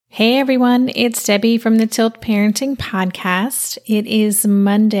Hey everyone, it's Debbie from the Tilt Parenting Podcast. It is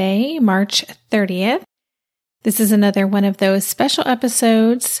Monday, March 30th. This is another one of those special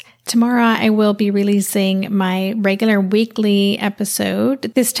episodes. Tomorrow I will be releasing my regular weekly episode,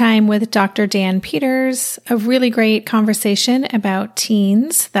 this time with Dr. Dan Peters, a really great conversation about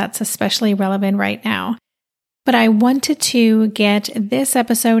teens that's especially relevant right now. But I wanted to get this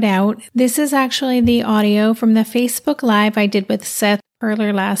episode out. This is actually the audio from the Facebook Live I did with Seth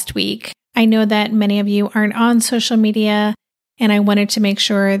Perler last week. I know that many of you aren't on social media, and I wanted to make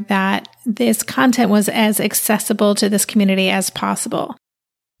sure that this content was as accessible to this community as possible.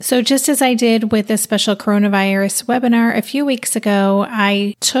 So just as I did with the special coronavirus webinar a few weeks ago,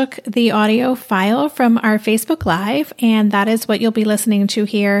 I took the audio file from our Facebook Live, and that is what you'll be listening to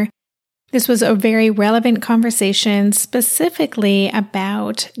here. This was a very relevant conversation specifically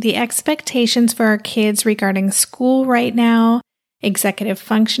about the expectations for our kids regarding school right now, executive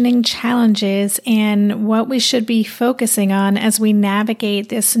functioning challenges, and what we should be focusing on as we navigate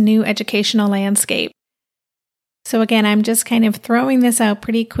this new educational landscape. So again, I'm just kind of throwing this out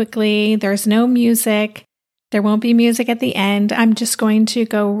pretty quickly. There's no music. There won't be music at the end. I'm just going to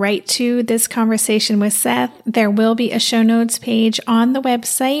go right to this conversation with Seth. There will be a show notes page on the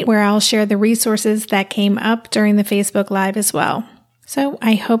website where I'll share the resources that came up during the Facebook Live as well. So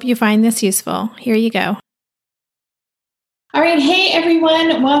I hope you find this useful. Here you go. All right. Hey,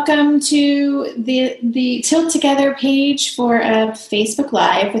 everyone. Welcome to the Tilt Together page for a Facebook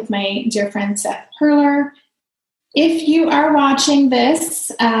Live with my dear friend Seth Perler. If you are watching this,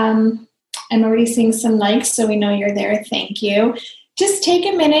 I'm already seeing some likes, so we know you're there. Thank you. Just take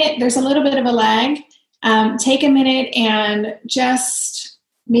a minute. There's a little bit of a lag. Take a minute and just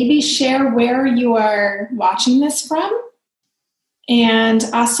maybe share where you are watching this from. And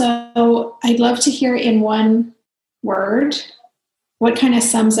also, I'd love to hear in one word what kind of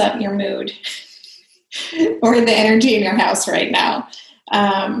sums up your mood or the energy in your house right now.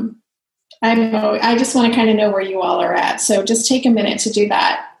 I just want to kind of know where you all are at. So just take a minute to do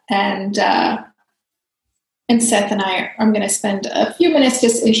that. And Seth and I'm going to spend a few minutes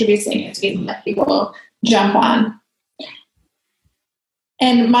just introducing as we let people jump on.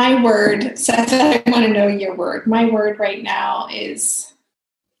 And my word, Seth, I want to know your word. My word right now is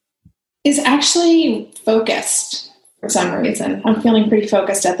actually focused for some reason. I'm feeling pretty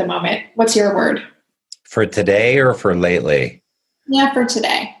focused at the moment. What's your word? For today or for lately? Yeah, for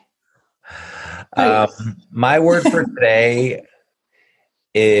today. My word for today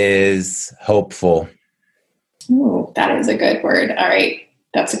is hopeful. Ooh, that is a good word. All right.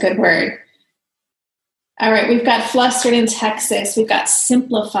 That's a good word. All right. We've got flustered in Texas. We've got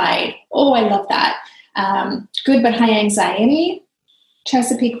simplified. Oh, I love that. Good but high anxiety.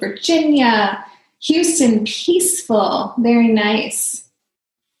 Chesapeake, Virginia. Houston, peaceful. Very nice.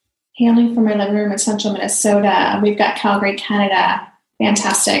 Hailing from my living room in central Minnesota. We've got Calgary, Canada.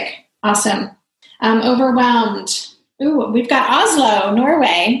 Fantastic. Awesome. Overwhelmed. Ooh, we've got Oslo,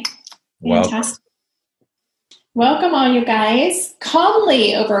 Norway. Fantastic. Welcome all you guys.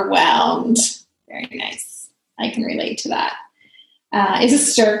 Calmly overwhelmed. Very nice. I can relate to that. It's a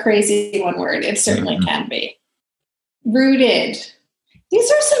stir crazy one word. It certainly can be. Rooted. These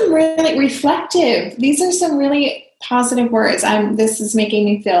are some really reflective. These are some really positive words. This is making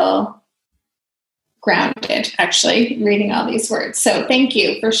me feel grounded, actually, reading all these words. So thank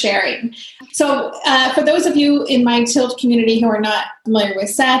you for sharing. So for those of you in my Tilt community who are not familiar with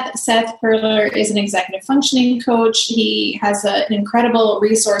Seth Perler is an executive functioning coach. He has an incredible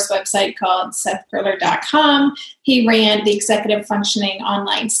resource website called sethperler.com. He ran the Executive Functioning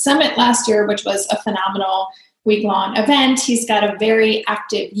Online Summit last year, which was a phenomenal week-long event. He's got a very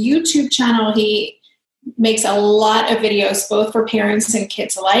active YouTube channel. He makes a lot of videos, both for parents and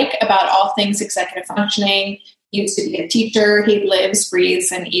kids alike, about all things executive functioning. He used to be a teacher. He lives,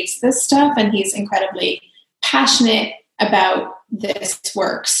 breathes, and eats this stuff, and he's incredibly passionate about this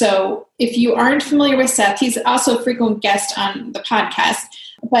work. So if you aren't familiar with Seth, he's also a frequent guest on the podcast,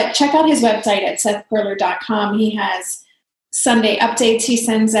 but check out his website at sethperler.com. He has Sunday updates he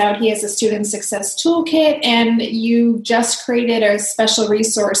sends out. He has a student success toolkit, and you just created a special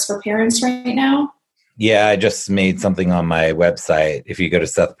resource for parents right now. Yeah, I just made something on my website. If you go to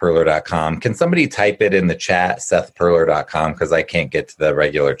sethperler.com, can somebody type it in the chat, sethperler.com, because I can't get to the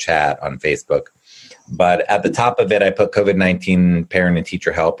regular chat on Facebook. But at the top of it, I put COVID-19 parent and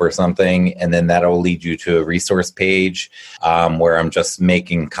teacher help or something. And then that'll lead you to a resource page where I'm just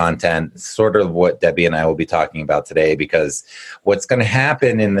making content, sort of what Debbie and I will be talking about today, because what's going to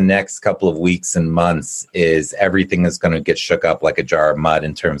happen in the next couple of weeks and months is everything is going to get shook up like a jar of mud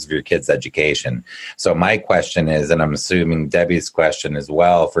in terms of your kids' education. So my question is, and I'm assuming Debbie's question as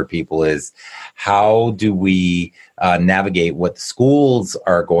well for people is, how do we navigate what the schools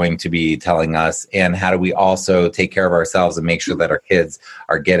are going to be telling us, and how do we also take care of ourselves and make sure that our kids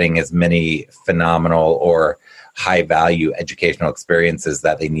are getting as many phenomenal or high value educational experiences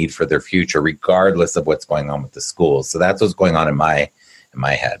that they need for their future, regardless of what's going on with the schools. So that's what's going on in my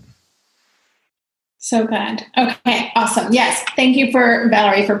head. So good. Okay, awesome. Yes. Thank you for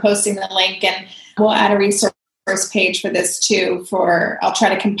Valerie for posting the link, and we'll add a resource page for this too. I'll try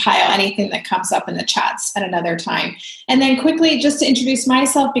to compile anything that comes up in the chats at another time. And then quickly, just to introduce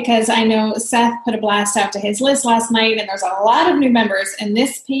myself, because I know Seth put a blast out to his list last night, and there's a lot of new members in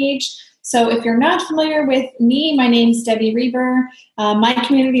this page. So if you're not familiar with me, my name's Debbie Reber. My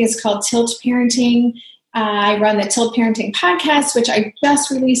community is called Tilt Parenting. I run the Tilt Parenting podcast, which I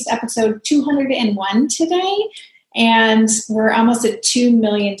just released episode 201 today. And we're almost at 2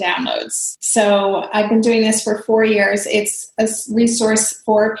 million downloads. So I've been doing this for 4 years. It's a resource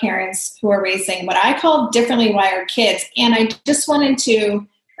for parents who are raising what I call differently wired kids. And I just wanted to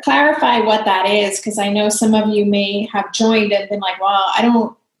clarify what that is, because I know some of you may have joined and been like, well, I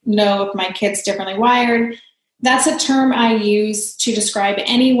don't know if my kid's differently wired. That's a term I use to describe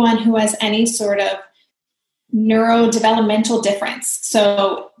anyone who has any sort of neurodevelopmental difference.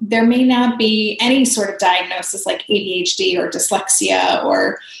 So there may not be any sort of diagnosis like ADHD or dyslexia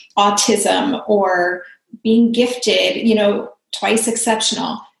or autism or being gifted, twice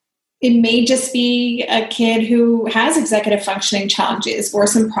exceptional. It may just be a kid who has executive functioning challenges or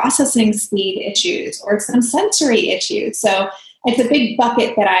some processing speed issues or some sensory issues. So it's a big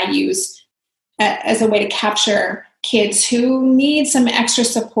bucket that I use as a way to capture kids who need some extra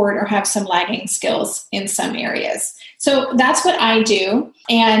support or have some lagging skills in some areas. So that's what I do.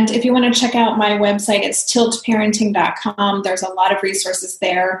 And if you want to check out my website, it's tiltparenting.com. There's a lot of resources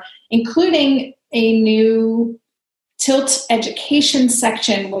there, including a new Tilt education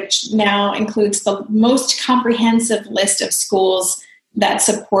section, which now includes the most comprehensive list of schools that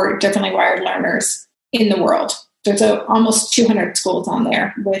support differently wired learners in the world. There's almost 200 schools on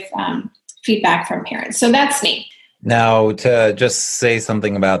there with feedback from parents. So that's me. Now, to just say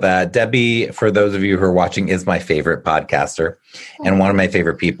something about that, Debbie, for those of you who are watching, is my favorite podcaster and one of my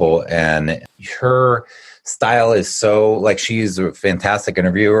favorite people. And her style is she's a fantastic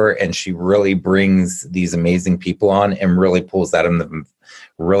interviewer, and she really brings these amazing people on and really pulls out of them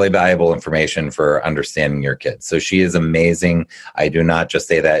really valuable information for understanding your kids. So she is amazing. I do not just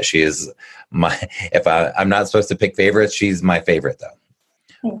say that. She is I'm not supposed to pick favorites, she's my favorite though.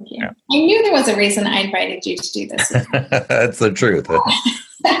 Thank you. Yeah. I knew there was a reason I invited you to do this. That's the truth.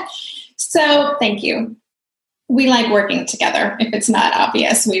 So thank you. We like working together. If it's not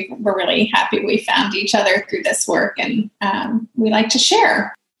obvious, we're really happy we found each other through this work, and we like to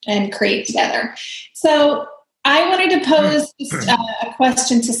share and create together. So I wanted to pose just a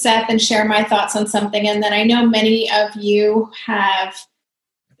question to Seth and share my thoughts on something. And then I know many of you have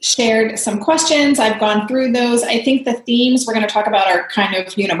shared some questions. I've gone through those. I think the themes we're going to talk about are kind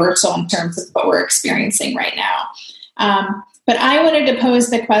of universal in terms of what we're experiencing right now. But I wanted to pose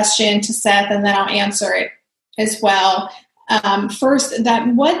the question to Seth, and then I'll answer it as well. First,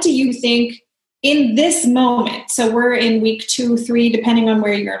 what do you think in this moment? So we're in week 2, 3, depending on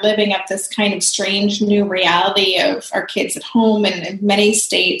where you're living, of this kind of strange new reality of our kids at home, and in many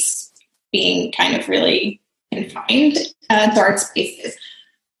states being kind of really confined to our spaces.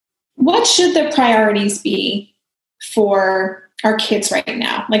 What should the priorities be for our kids right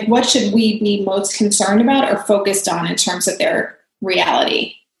now? Like, what should we be most concerned about or focused on in terms of their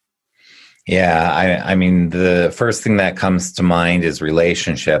reality? Yeah, I mean, the first thing that comes to mind is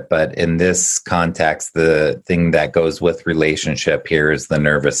relationship. But in this context, the thing that goes with relationship here is the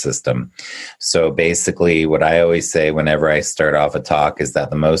nervous system. So basically, what I always say whenever I start off a talk is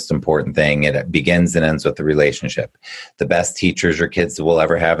that the most important thing, it begins and ends with the relationship. The best teachers your kids will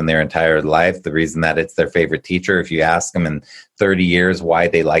ever have in their entire life, the reason that it's their favorite teacher, if you ask them in 30 years why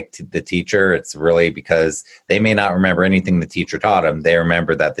they liked the teacher, it's really because they may not remember anything the teacher taught them. They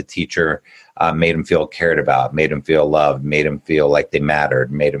remember that the teacher made them feel cared about, made them feel loved, made them feel like they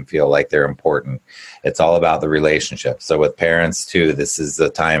mattered, made them feel like they're important. It's all about the relationship. So with parents too, this is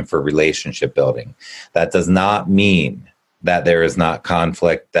a time for relationship building. That does not mean that there is not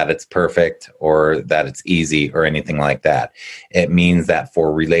conflict, that it's perfect, or that it's easy, or anything like that. It means that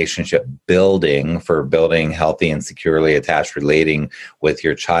for relationship building, for building healthy and securely attached relating with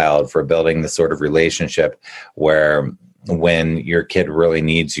your child, for building the sort of relationship where when your kid really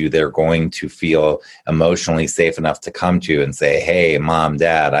needs you, they're going to feel emotionally safe enough to come to you and say, hey, mom,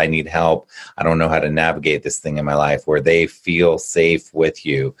 dad, I need help. I don't know how to navigate this thing in my life, where they feel safe with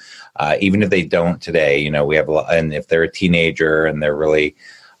you. Even if they don't today, we have a lot, and if they're a teenager and they're really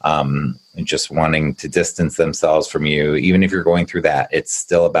just wanting to distance themselves from you, even if you're going through that, it's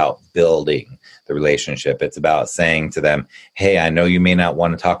still about building the relationship. It's about saying to them, hey, I know you may not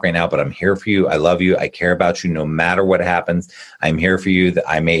want to talk right now, but I'm here for you. I love you. I care about you. No matter what happens, I'm here for you.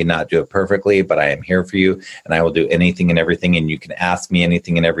 I may not do it perfectly, but I am here for you, and I will do anything and everything. And you can ask me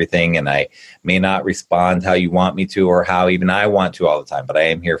anything and everything. And I may not respond how you want me to, or how even I want to all the time, but I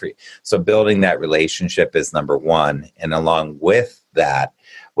am here for you. So building that relationship is number one. And along with that,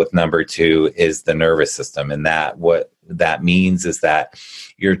 with number two is the nervous system. And that what that means is that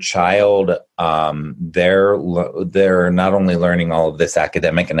your child, they're not only learning all of this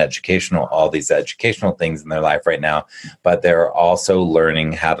academic and educational, all these educational things in their life right now, but they're also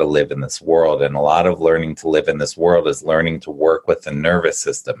learning how to live in this world. And a lot of learning to live in this world is learning to work with the nervous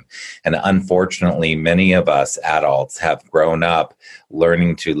system. And unfortunately, many of us adults have grown up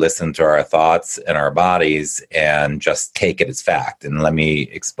learning to listen to our thoughts and our bodies and just take it as fact. And let me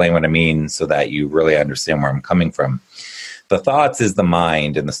explain what I mean so that you really understand where I'm coming from. The thoughts is the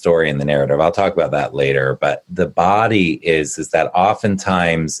mind and the story and the narrative. I'll talk about that later. But the body is that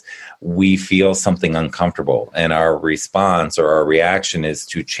oftentimes we feel something uncomfortable, and our response or our reaction is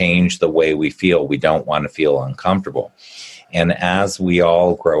to change the way we feel. We don't want to feel uncomfortable. And as we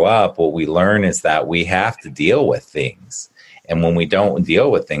all grow up, what we learn is that we have to deal with things. And when we don't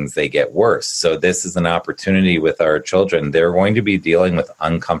deal with things, they get worse. So this is an opportunity with our children. They're going to be dealing with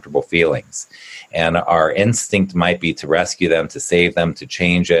uncomfortable feelings. And our instinct might be to rescue them, to save them, to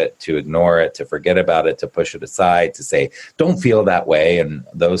change it, to ignore it, to forget about it, to push it aside, to say, don't feel that way, and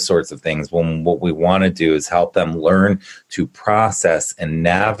those sorts of things. When what we want to do is help them learn to process and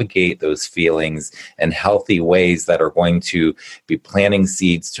navigate those feelings in healthy ways that are going to be planting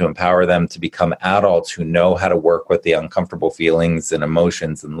seeds to empower them to become adults who know how to work with the uncomfortable feelings and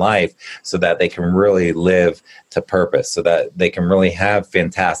emotions in life, so that they can really live to purpose, so that they can really have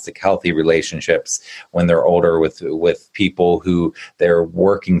fantastic, healthy relationships when they're older with people who they're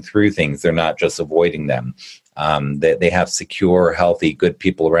working through things. They're not just avoiding them. They have secure, healthy, good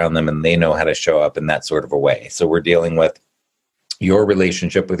people around them, and they know how to show up in that sort of a way. So we're dealing with your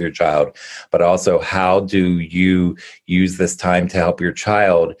relationship with your child, but also how do you use this time to help your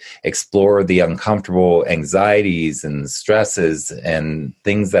child explore the uncomfortable anxieties and stresses and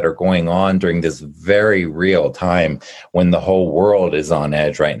things that are going on during this very real time when the whole world is on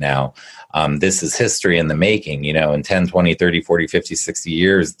edge right now. This is history in the making, in 10, 20, 30, 40, 50, 60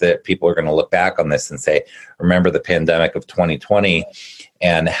 years that people are going to look back on this and say, remember the pandemic of 2020,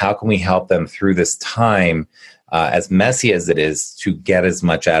 and how can we help them through this time, as messy as it is, to get as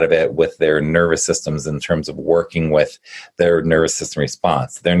much out of it with their nervous systems in terms of working with their nervous system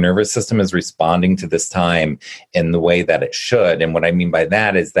response. Their nervous system is responding to this time in the way that it should. And what I mean by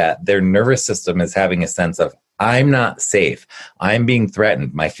that is that their nervous system is having a sense of, I'm not safe. I'm being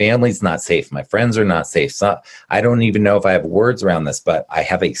threatened. My family's not safe. My friends are not safe. So I don't even know if I have words around this, but I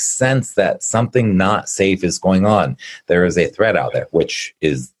have a sense that something not safe is going on. There is a threat out there, which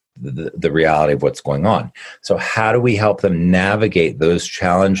is the reality of what's going on. So how do we help them navigate those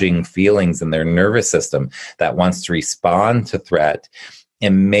challenging feelings in their nervous system that wants to respond to threat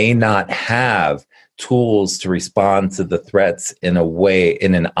and may not have tools to respond to the threats in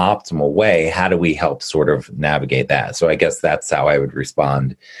an optimal way? How do we help sort of navigate that? So I guess that's how I would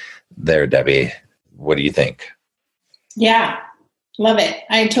respond there, Debbie. What do you think? Yeah, love it.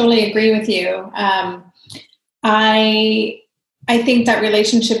 I totally agree with you. I think that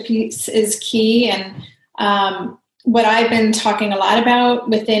relationship piece is key. And what I've been talking a lot about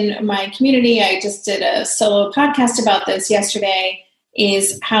within my community, I just did a solo podcast about this yesterday,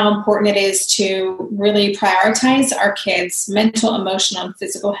 is how important it is to really prioritize our kids' mental, emotional, and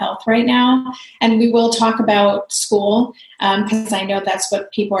physical health right now. And we will talk about school because I know that's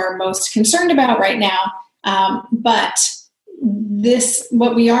what people are most concerned about right now. But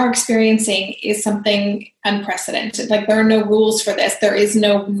what we are experiencing is something unprecedented. Like, there are no rules for this. There is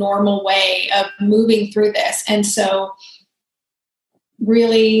no normal way of moving through this. And so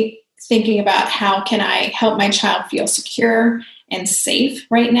really thinking about how can I help my child feel secure and safe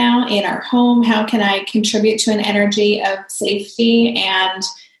right now in our home? How can I contribute to an energy of safety and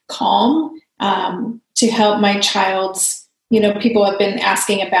calm to help my child's people have been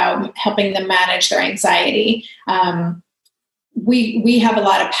asking about helping them manage their anxiety. We have a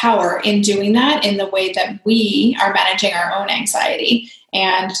lot of power in doing that in the way that we are managing our own anxiety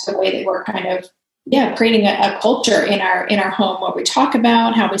and the way that we're kind of creating a culture in our home, what we talk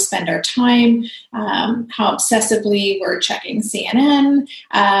about, how we spend our time, how obsessively we're checking CNN,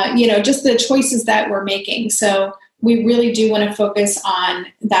 just the choices that we're making. So we really do want to focus on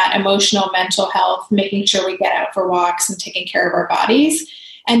that emotional, mental health, making sure we get out for walks and taking care of our bodies,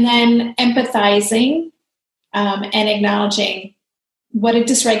 and then empathizing and acknowledging what a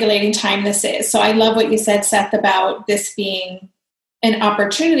dysregulating time this is. So I love what you said, Seth, about this being an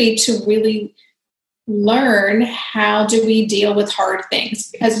opportunity to really learn how do we deal with hard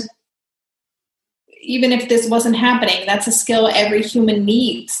things, because even if this wasn't happening, that's a skill every human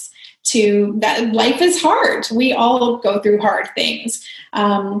needs. That life is hard. We all go through hard things.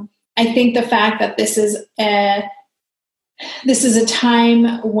 I think the fact that this is a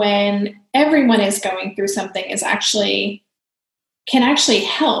time when everyone is going through something can actually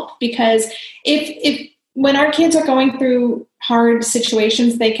help, because if when our kids are going through hard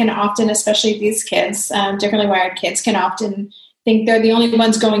situations, they can often, especially these kids, differently wired kids, can often think they're the only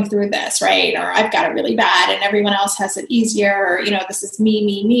ones going through this, right? Or I've got it really bad and everyone else has it easier, or, this is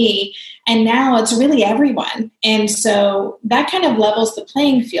me. And now it's really everyone. And so that kind of levels the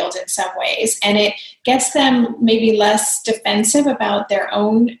playing field in some ways. And it gets them maybe less defensive about their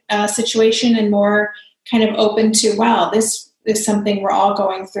own situation and more kind of open to, wow, this is something we're all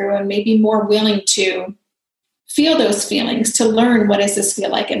going through, and maybe more willing to feel those feelings, to learn what does this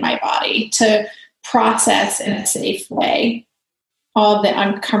feel like in my body, to process in a safe way all the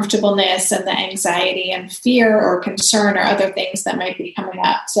uncomfortableness and the anxiety and fear or concern or other things that might be coming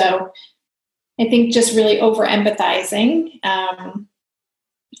up. So I think just really over empathizing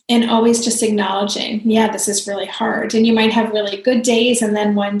and always just acknowledging, this is really hard. And you might have really good days, and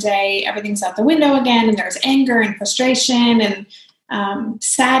then one day everything's out the window again, and there's anger and frustration and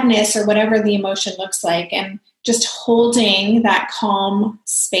sadness or whatever the emotion looks like. And just holding that calm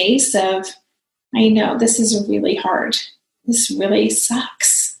space of, I know this is really hard. This really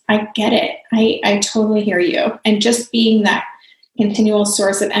sucks. I get it. I totally hear you. And just being that continual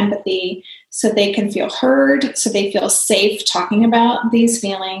source of empathy so they can feel heard, so they feel safe talking about these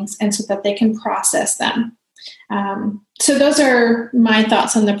feelings, and so that they can process them. So those are my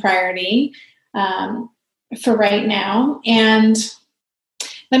thoughts on the priority for right now. And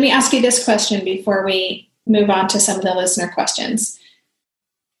let me ask you this question before we move on to some of the listener questions.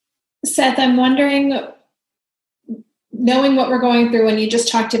 Seth, I'm wondering, knowing what we're going through, and you just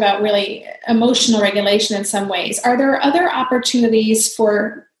talked about really emotional regulation in some ways, are there other opportunities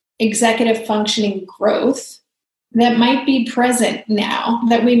for executive functioning growth that might be present now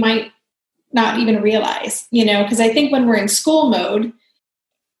that we might not even realize? Because I think when we're in school mode,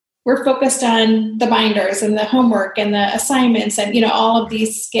 we're focused on the binders and the homework and the assignments and, all of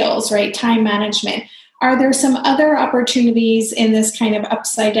these skills, right? Time management. Are there some other opportunities in this kind of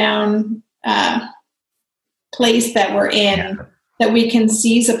upside down place that we're in that we can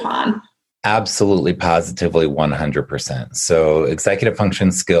seize upon? Absolutely, positively, 100%. So executive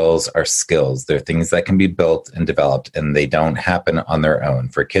function skills are skills. They're things that can be built and developed, and they don't happen on their own.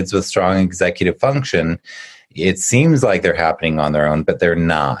 For kids with strong executive function, it seems like they're happening on their own, but they're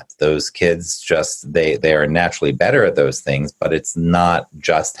not. Those kids just, they are naturally better at those things, but it's not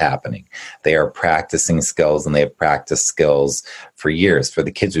just happening. They are practicing skills, and they have practiced skills for years. For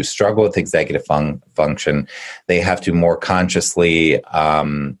the kids who struggle with executive function, they have to more consciously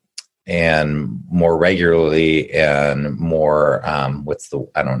and more regularly and more, I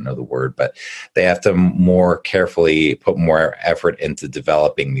don't know the word, but they have to more carefully put more effort into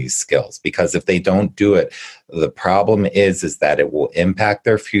developing these skills. Because if they don't do it, the problem is that it will impact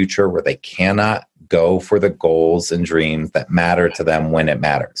their future, where they cannot go for the goals and dreams that matter to them when it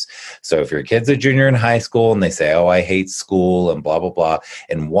matters. So if your kid's a junior in high school and they say, oh, I hate school and blah, blah, blah.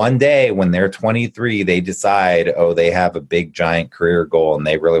 And one day when they're 23, they decide, oh, they have a big giant career goal and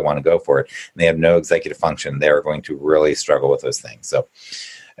they really want to go for it, and they have no executive function, they're going to really struggle with those things. So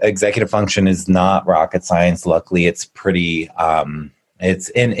executive function is not rocket science. Luckily, it's pretty, it's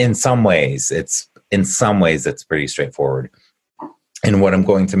in some ways it's pretty straightforward. And what I'm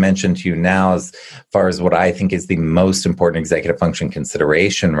going to mention to you now, as far as what I think is the most important executive function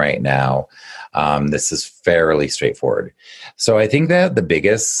consideration right now, this is fairly straightforward. So I think that the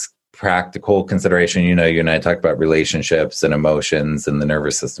biggest practical consideration, you and I talked about relationships and emotions and the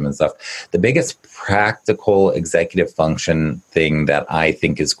nervous system and stuff. The biggest practical executive function thing that I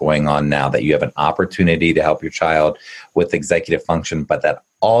think is going on now, that you have an opportunity to help your child with executive function, but that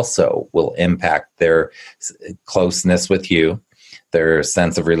also will impact their closeness with you, their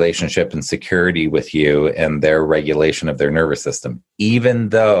sense of relationship and security with you, and their regulation of their nervous system. Even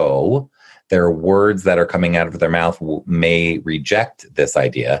though their words that are coming out of their mouth may reject this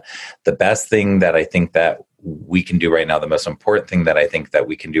idea, the best thing that I think that we can do right now, the most important thing that I think that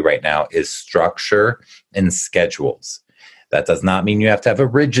we can do right now is structure and schedules. That does not mean you have to have a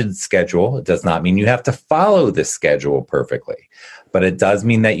rigid schedule. It does not mean you have to follow this schedule perfectly. But it does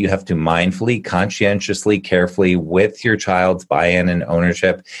mean that you have to mindfully, conscientiously, carefully, with your child's buy-in and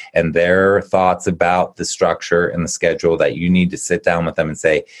ownership and their thoughts about the structure and the schedule, that you need to sit down with them and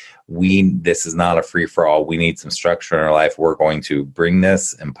say, this is not a free-for-all. We need some structure in our life. We're going to bring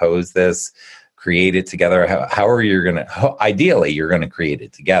this, impose this, create it together. Ideally, you're going to create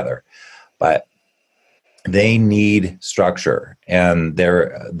it together. But they need structure. And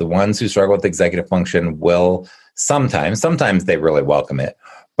they're the ones who struggle with executive function will sometimes they really welcome it.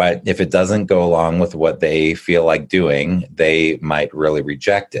 But if it doesn't go along with what they feel like doing, they might really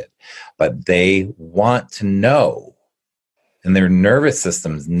reject it. But they want to know, and their nervous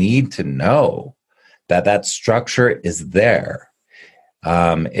systems need to know that structure is there.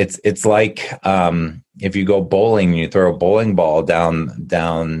 It's like if you go bowling and you throw a bowling ball down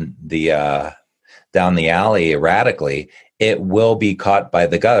the alley erratically, it will be caught by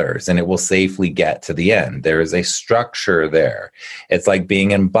the gutters and it will safely get to the end. There is a structure there. It's like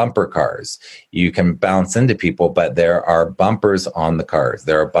being in bumper cars. You can bounce into people, but there are bumpers on the cars.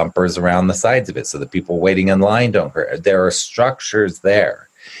 There are bumpers around the sides of it so the people waiting in line don't hurt. There are structures there.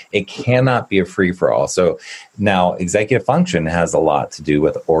 It cannot be a free-for-all. So now executive function has a lot to do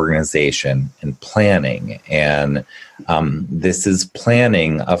with organization and planning. And this is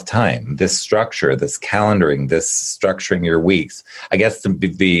planning of time, this structure, this calendaring, this structuring your weeks. I guess to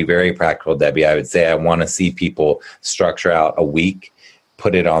be very practical, Debbie, I would say I want to see people structure out a week,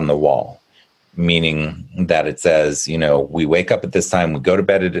 put it on the wall. Meaning that it says, we wake up at this time, we go to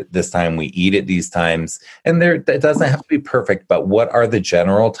bed at this time, we eat at these times. And it doesn't have to be perfect, but what are the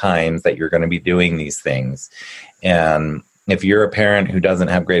general times that you're going to be doing these things? And if you're a parent who doesn't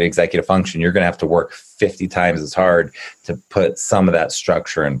have great executive function, you're going to have to work 50 times as hard to put some of that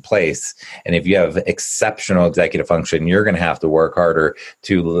structure in place. And if you have exceptional executive function, you're going to have to work harder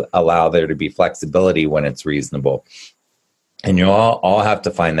to allow there to be flexibility when it's reasonable. And you all have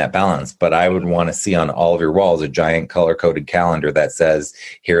to find that balance. But I would want to see on all of your walls a giant color-coded calendar that says,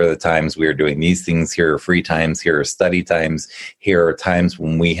 here are the times we are doing these things. Here are free times. Here are study times. Here are times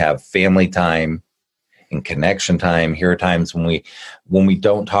when we have family time and connection time. Here are times when we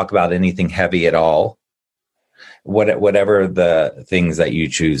don't talk about anything heavy at all. Whatever the things that you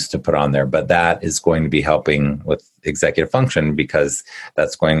choose to put on there. But that is going to be helping with executive function, because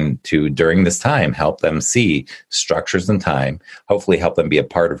that's going to, during this time, help them see structures and time, hopefully help them be a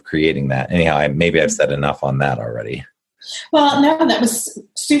part of creating that. Anyhow, maybe I've said enough on that already. Well, no, that was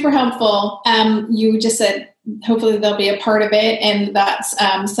super helpful. You just said, hopefully they'll be a part of it. And that's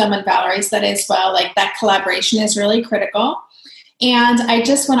someone Valerie said as well, like that collaboration is really critical. And I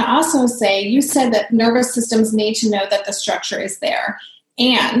just want to also say, you said that nervous systems need to know that the structure is there.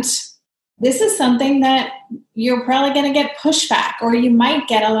 And this is something that you're probably going to get pushback, or you might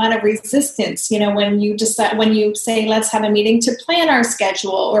get a lot of resistance, when you say, let's have a meeting to plan our schedule,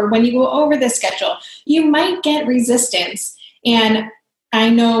 or when you go over the schedule, you might get resistance. And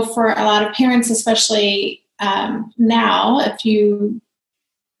I know for a lot of parents, especially now, if you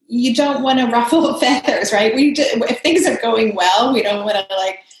don't want to ruffle feathers, right? If things are going well, we don't want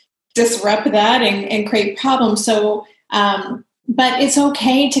to disrupt that and create problems. So, but it's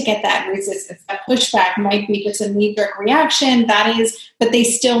okay to get that resistance. That pushback might be just a knee-jerk reaction. But they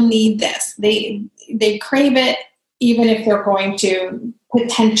still need this. They crave it, even if they're going to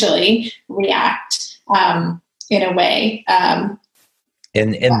potentially react in a way.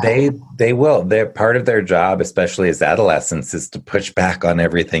 And they will. They're part of their job, especially as adolescents, is to push back on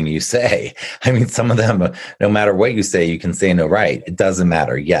everything you say. I mean, some of them, no matter what you say, you can say no, right? It doesn't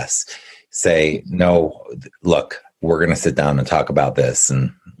matter. Yes. Say, no, look, we're going to sit down and talk about this.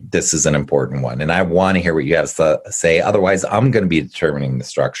 And this is an important one. And I want to hear what you have to say. Otherwise, I'm going to be determining the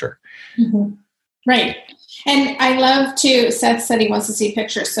structure. Mm-hmm. Right. And I love to, Seth said he wants to see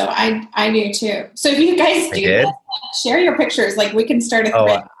pictures. So I do too. So if you guys do that, share your pictures. Like we can start a Oh,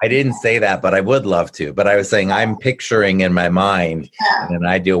 thread. I didn't say that, but I would love to. But I was saying I'm picturing in my mind in an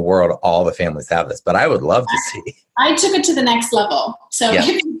ideal world, all the families have this, but I would love to see. I took it to the next level. So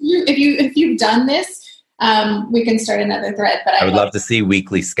if you've done this, we can start another thread. But I would love to see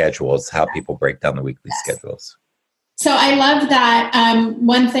weekly schedules, how people break down the weekly schedules. So I love that.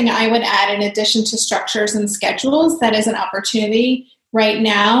 One thing I would add in addition to structures and schedules, that is an opportunity right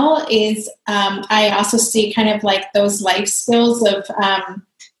now is I also see kind of like those life skills of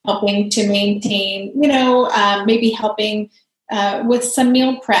helping to maintain, maybe helping with some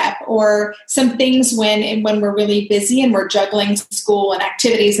meal prep or some things when we're really busy and we're juggling school and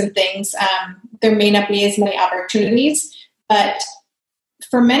activities and things. There may not be as many opportunities, but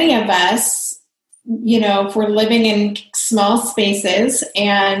for many of us, if we're living in small spaces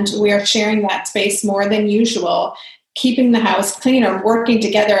and we are sharing that space more than usual, keeping the house clean or working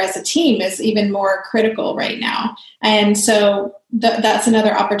together as a team is even more critical right now. And so that's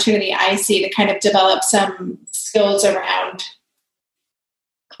another opportunity I see to kind of develop some skills around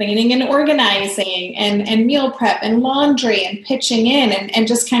cleaning and organizing and meal prep and laundry and pitching in and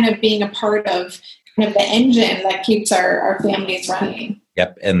just kind of being a part of kind of the engine that keeps our families running.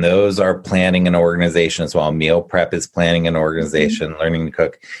 Yep. And those are planning and organization as well. Meal prep is planning and organization, learning to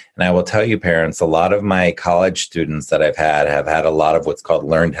cook. And I will tell you, parents, a lot of my college students that I've had have had a lot of what's called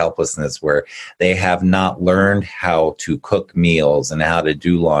learned helplessness, where they have not learned how to cook meals and how to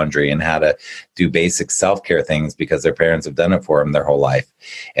do laundry and how to do basic self-care things because their parents have done it for them their whole life.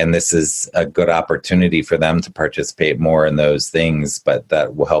 And this is a good opportunity for them to participate more in those things, but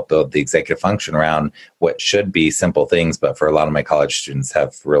that will help build the executive function around what should be simple things, but for a lot of my college students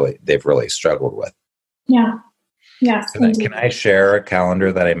they've really struggled with. Yeah. Yeah. Can I share a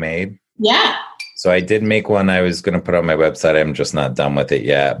calendar that I made? Yeah. So I did make one I was going to put on my website. I'm just not done with it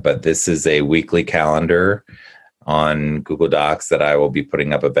yet, but this is a weekly calendar on Google Docs that I will be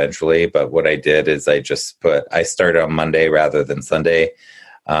putting up eventually. But what I did is I started on Monday rather than Sunday.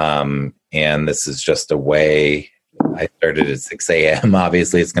 And this is just a way I started at 6 a.m.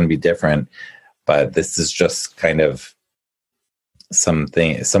 Obviously it's going to be different, but this is just kind of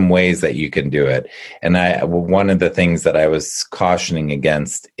some ways that you can do it. And one of the things that I was cautioning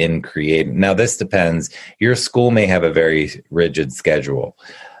against in creating, now this depends, your school may have a very rigid schedule,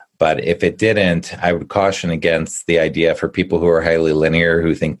 but if it didn't, I would caution against the idea for people who are highly linear,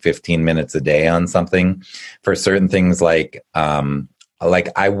 who think 15 minutes a day on something. For certain things like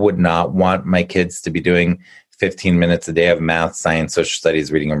I would not want my kids to be doing 15 minutes a day of math, science, social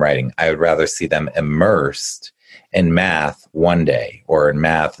studies, reading and writing. I would rather see them immersed in math one day or in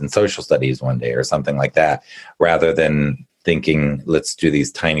math and social studies one day or something like that, rather than thinking, let's do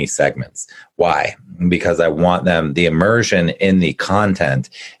these tiny segments. Why? Because I want them, the immersion in the content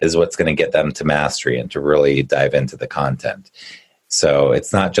is what's going to get them to mastery and to really dive into the content. So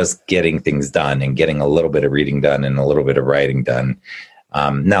it's not just getting things done and getting a little bit of reading done and a little bit of writing done.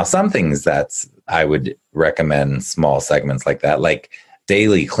 Now, some things I would recommend small segments like that, like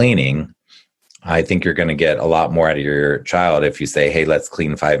daily cleaning. I think you're going to get a lot more out of your child if you say, hey, let's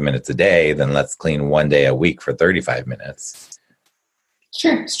clean 5 minutes a day, then let's clean one day a week for 35 minutes.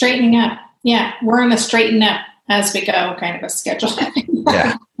 Sure. Straightening up. Yeah. We're going to straighten up as we go kind of a schedule.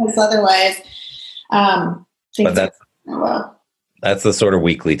 Yeah. Because otherwise, but that's the sort of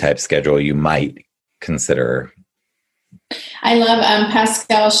weekly type schedule you might consider. I love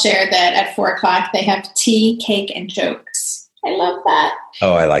Pascal shared that at 4:00 they have tea, cake, and jokes. I love that.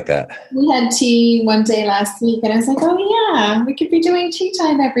 Oh, I like that. We had tea one day last week, and I was like, oh, yeah, we could be doing tea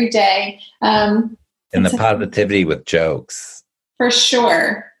time every day. And the positivity with jokes. For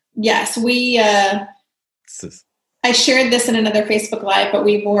sure. Yes. I shared this in another Facebook Live, but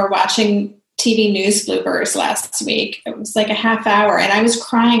we were watching TV news bloopers last week. It was like a half hour, and I was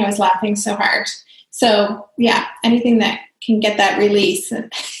crying. I was laughing so hard. So, yeah, anything that can get that release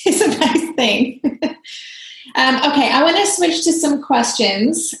is a nice thing. Okay, I want to switch to some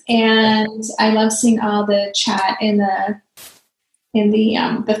questions, and I love seeing all the chat in the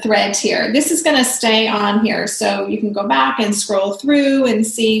threads here. This is going to stay on here, so you can go back and scroll through and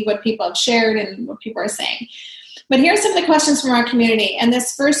see what people have shared and what people are saying. But here's some of the questions from our community, and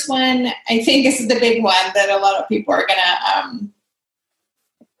this first one I think is the big one that a lot of people are going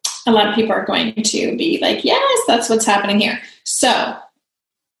to be like, yes, that's what's happening here. So,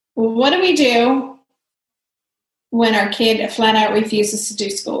 what do we do when our kid flat out refuses to do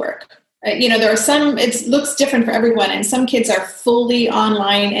schoolwork? There are some, it looks different for everyone, and some kids are fully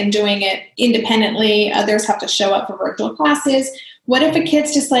online and doing it independently. Others have to show up for virtual classes. What if a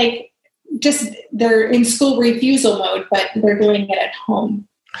kid's they're in school refusal mode, but they're doing it at home?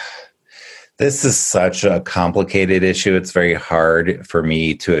 This is such a complicated issue. It's very hard for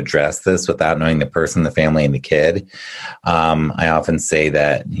me to address this without knowing the person, the family, and the kid. I often say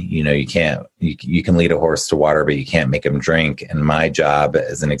that, you can lead a horse to water, but you can't make him drink. And my job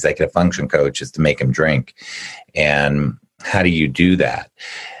as an executive function coach is to make him drink. And how do you do that?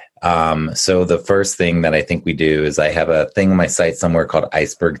 So the first thing that I think we do is I have a thing on my site somewhere called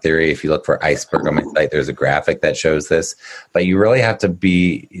iceberg theory. If you look for iceberg on my site, there's a graphic that shows this, but you really have to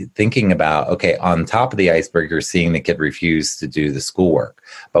be thinking about, okay, on top of the iceberg, you're seeing the kid refuse to do the schoolwork,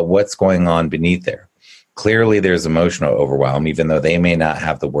 but what's going on beneath there? Clearly, there's emotional overwhelm, even though they may not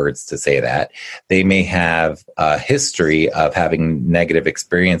have the words to say that. They may have a history of having negative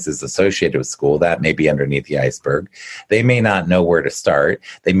experiences associated with school. That may be underneath the iceberg. They may not know where to start.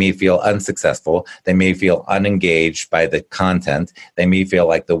 They may feel unsuccessful. They may feel unengaged by the content. They may feel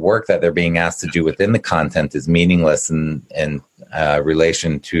like the work that they're being asked to do within the content is meaningless in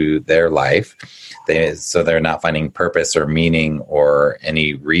relation to their life. So they're not finding purpose or meaning or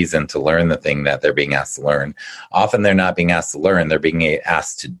any reason to learn the thing that they're being asked to learn. Often they're not being asked to learn, they're being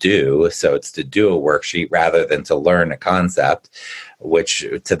asked to do. So it's to do a worksheet rather than to learn a concept, which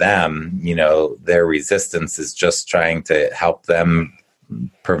to them, their resistance is just trying to help them,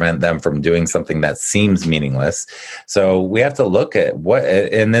 prevent them from doing something that seems meaningless. So we have to look at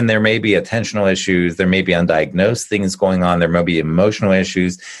and then there may be attentional issues, there may be undiagnosed things going on, there may be emotional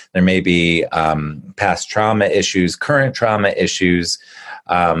issues, there may be past trauma issues, current trauma issues.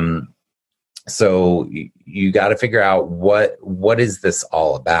 So you got to figure out what is this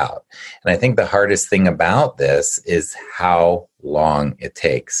all about? And I think the hardest thing about this is how long it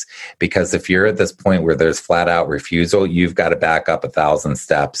takes. Because if you're at this point where there's flat out refusal, you've got to back up 1,000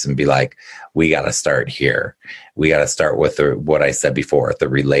 steps and be like, we got to start here. We got to start with what I said before, the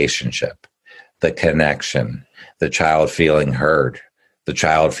relationship, the connection, the child feeling heard, the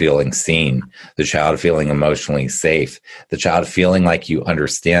child feeling seen, the child feeling emotionally safe, the child feeling like you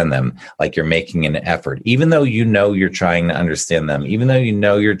understand them, like you're making an effort, even though you're trying to understand them, even though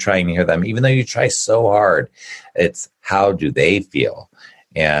you're trying to hear them, even though you try so hard. It's how do they feel?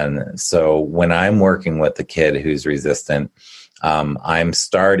 And so when I'm working with a kid who's resistant, I'm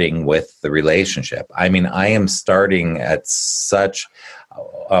starting with the relationship. I mean, I am starting at such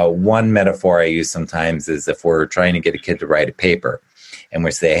one metaphor I use sometimes is if we're trying to get a kid to write a paper. And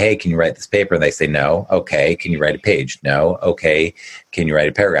we say, hey, can you write this paper? And they say, no. Okay. Can you write a page? No. Okay. Can you write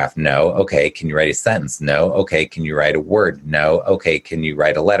a paragraph? No. Okay. Can you write a sentence? No. Okay. Can you write a word? No. Okay. Can you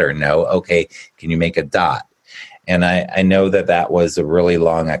write a letter? No. Okay. Can you make a dot? And I know that was a really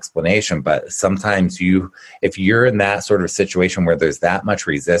long explanation, but sometimes if you're in that sort of situation where there's that much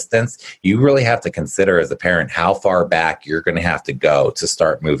resistance, you really have to consider as a parent how far back you're going to have to go to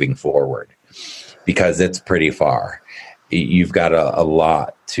start moving forward, because it's pretty far. You've got a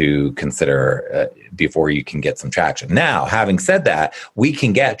lot to consider before you can get some traction. Now, having said that, we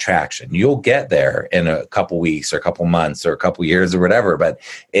can get traction. You'll get there in a couple weeks or a couple months or a couple years or whatever, but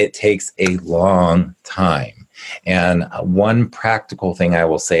it takes a long time. And one practical thing I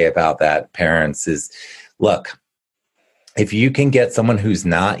will say about that, parents, is, look, if you can get someone who's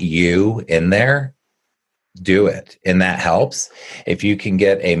not you in there, do it. And that helps. If you can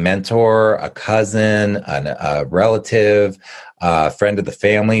get a mentor, a cousin, a relative, a friend of the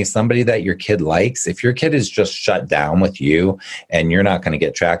family, somebody that your kid likes, if your kid is just shut down with you and you're not going to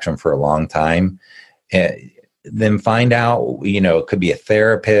get traction for a long time, then find out, it could be a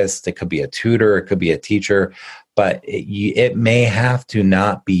therapist, it could be a tutor, it could be a teacher, but it may have to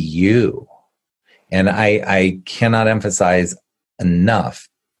not be you. And I cannot emphasize enough.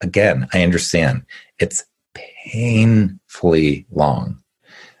 Again, I understand it's painfully long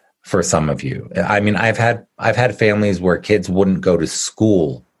for some of you. I mean, I've had families where kids wouldn't go to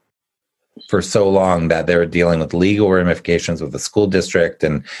school for so long that they're dealing with legal ramifications with the school district,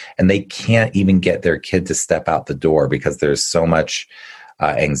 and they can't even get their kid to step out the door because there's so much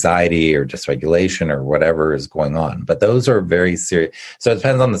anxiety or dysregulation or whatever is going on. But those are very serious. So it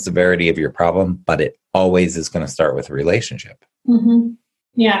depends on the severity of your problem, but it always is going to start with a relationship. Mm-hmm.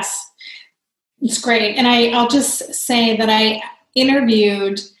 Yes. It's great. And I'll just say that I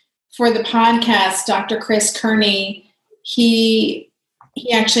interviewed for the podcast Dr. Chris Kearney. He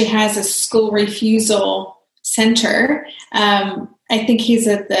actually has a school refusal center. I think he's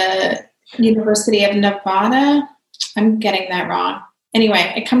at the University of Nevada. I'm getting that wrong.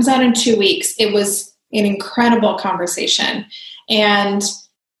 Anyway, it comes out in 2 weeks. It was an incredible conversation. And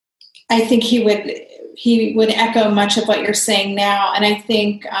I think he would echo much of what you're saying now. And I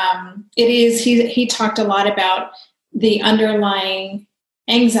think he talked a lot about the underlying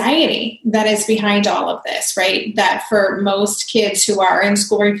anxiety that is behind all of this, right? That for most kids who are in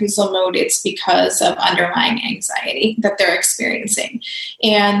school refusal mode, it's because of underlying anxiety that they're experiencing.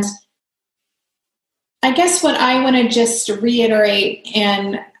 And I guess what I want to just reiterate,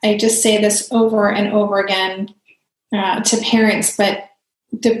 and I just say this over and over again to parents,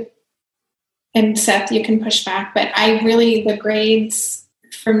 and Seth, you can push back, but the grades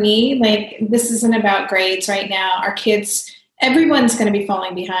for me, like, this isn't about grades right now. Our kids, everyone's going to be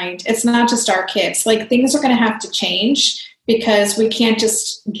falling behind. It's not just our kids. Like, things are going to have to change because we can't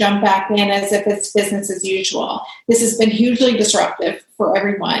just jump back in as if it's business as usual. This has been hugely disruptive for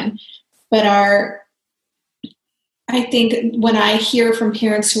everyone. But I think when I hear from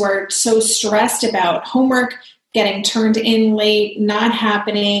parents who are so stressed about homework getting turned in late, not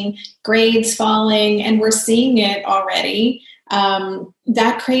happening, grades falling, and we're seeing it already,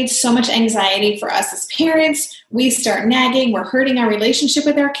 that creates so much anxiety for us as parents. We start nagging, we're hurting our relationship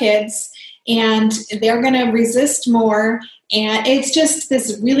with our kids, and they're going to resist more. And it's just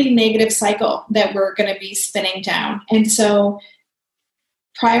this really negative cycle that we're going to be spinning down. And so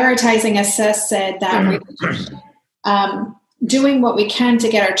prioritizing, as Seth said, that relationship, doing what we can to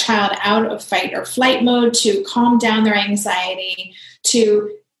get our child out of fight or flight mode, to calm down their anxiety, to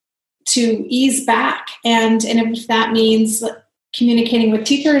ease back. And if that means communicating with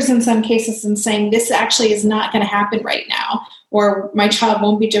teachers in some cases and saying, this actually is not going to happen right now, or my child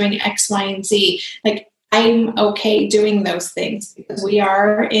won't be doing X, Y, and Z. Like, I'm okay doing those things because we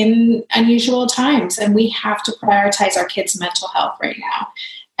are in unusual times and we have to prioritize our kids' mental health right now.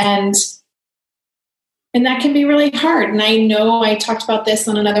 And that can be really hard. And I know I talked about this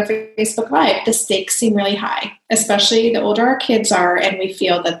on another Facebook Live. The stakes seem really high, especially the older our kids are, and we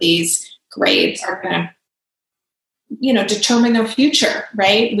feel that these grades are going to, determine their future,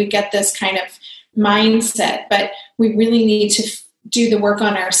 right? We get this kind of mindset, but we really need to do the work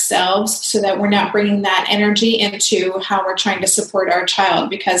on ourselves so that we're not bringing that energy into how we're trying to support our child,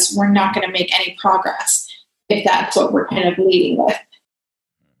 because we're not going to make any progress if that's what we're kind of leading with.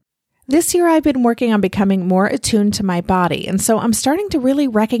 This year, I've been working on becoming more attuned to my body, and so I'm starting to really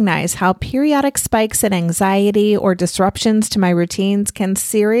recognize how periodic spikes in anxiety or disruptions to my routines can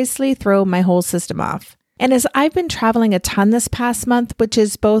seriously throw my whole system off. And as I've been traveling a ton this past month, which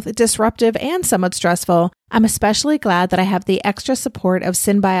is both disruptive and somewhat stressful, I'm especially glad that I have the extra support of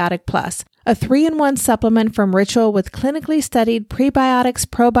Synbiotic Plus, a 3-in-1 supplement from Ritual with clinically studied prebiotics,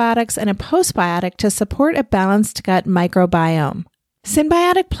 probiotics, and a postbiotic to support a balanced gut microbiome.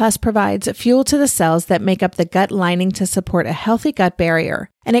 Synbiotic Plus provides fuel to the cells that make up the gut lining to support a healthy gut barrier.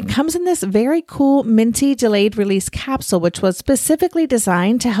 And it comes in this very cool minty delayed release capsule, which was specifically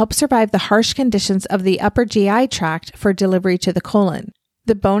designed to help survive the harsh conditions of the upper GI tract for delivery to the colon.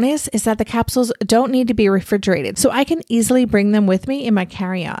 The bonus is that the capsules don't need to be refrigerated, so I can easily bring them with me in my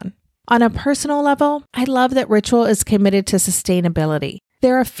carry-on. On a personal level, I love that Ritual is committed to sustainability.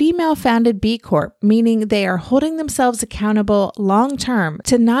 They're a female-founded B Corp, meaning they are holding themselves accountable long-term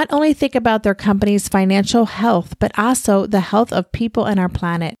to not only think about their company's financial health, but also the health of people and our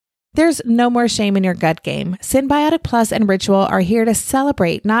planet. There's no more shame in your gut game. Synbiotic Plus and Ritual are here to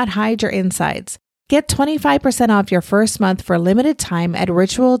celebrate, not hide your insides. Get 25% off your first month for limited time at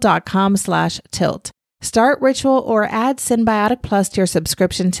ritual.com/tilt. Start Ritual or add Synbiotic Plus to your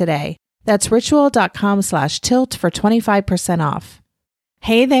subscription today. That's ritual.com/tilt for 25% off.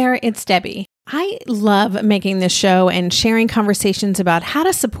 Hey there, it's Debbie. I love making this show and sharing conversations about how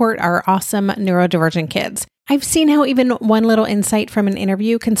to support our awesome neurodivergent kids. I've seen how even one little insight from an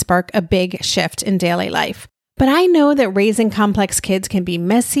interview can spark a big shift in daily life. But I know that raising complex kids can be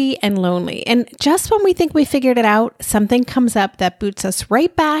messy and lonely. And just when we think we figured it out, something comes up that boots us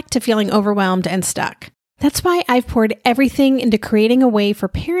right back to feeling overwhelmed and stuck. That's why I've poured everything into creating a way for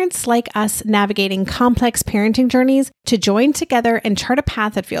parents like us navigating complex parenting journeys to join together and chart a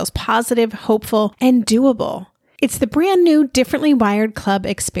path that feels positive, hopeful, and doable. It's the brand new Differently Wired Club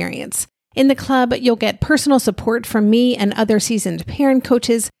experience. In the club, you'll get personal support from me and other seasoned parent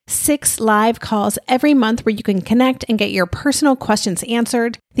coaches, 6 live calls every month where you can connect and get your personal questions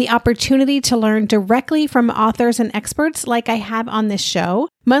answered, the opportunity to learn directly from authors and experts like I have on this show,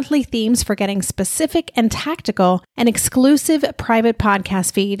 monthly themes for getting specific and tactical, an exclusive private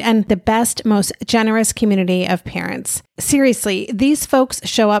podcast feed, and the best, most generous community of parents. Seriously, these folks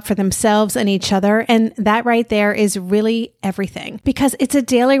show up for themselves and each other, and that right there is really everything, because it's a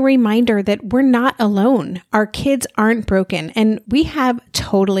daily reminder that we're not alone. Our kids aren't broken, and we have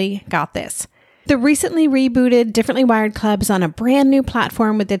totally got this. The recently rebooted Differently Wired Club is on a brand new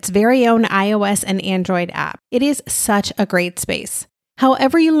platform with its very own iOS and Android app. It is such a great space.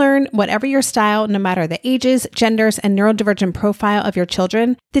 However you learn, whatever your style, no matter the ages, genders, and neurodivergent profile of your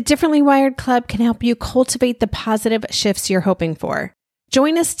children, the Differently Wired Club can help you cultivate the positive shifts you're hoping for.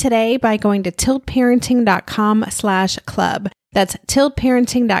 Join us today by going to tiltparenting.com/club. That's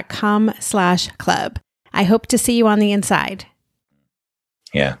tiltparenting.com/club. I hope to see you on the inside.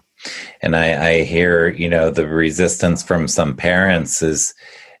 Yeah. And I hear, the resistance from some parents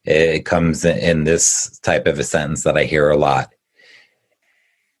it comes in this type of a sentence that I hear a lot.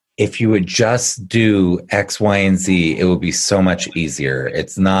 If you would just do X, Y, and Z, it would be so much easier.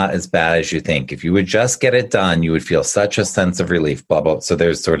 It's not as bad as you think. If you would just get it done, you would feel such a sense of relief, blah, blah. So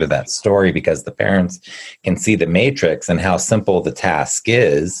there's sort of that story because the parents can see the matrix and how simple the task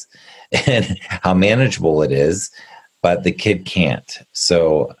is and how manageable it is, but the kid can't.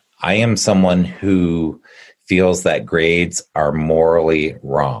 So I am someone who feels that grades are morally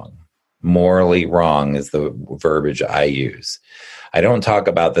wrong. Morally wrong is the verbiage I use. I don't talk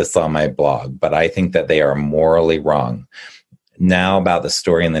about this on my blog, but I think that they are morally wrong. Now about the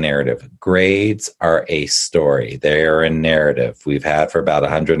story and the narrative. Grades are a story. They are a narrative we've had for about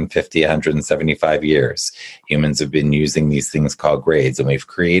 150, 175 years. Humans have been using these things called grades, and we've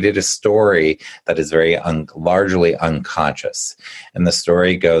created a story that is very largely unconscious. And the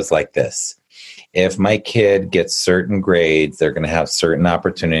story goes like this. If my kid gets certain grades, they're going to have certain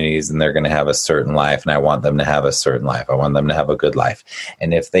opportunities and they're going to have a certain life. And I want them to have a certain life. I want them to have a good life.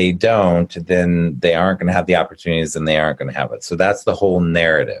 And if they don't, then they aren't going to have the opportunities and they aren't going to have it. So that's the whole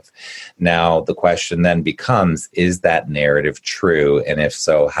narrative. Now, the question then becomes, is that narrative true? And if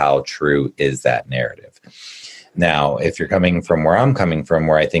so, how true is that narrative? Now, if you're coming from where I'm coming from,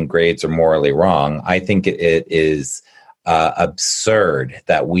 where I think grades are morally wrong, I think it is absurd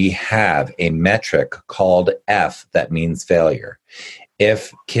that we have a metric called F that means failure.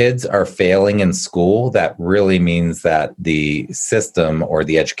 If kids are failing in school, that really means that the system or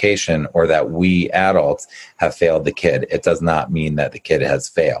the education or that we adults have failed the kid. It does not mean that the kid has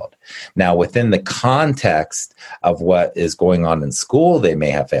failed. Now, within the context of what is going on in school, they may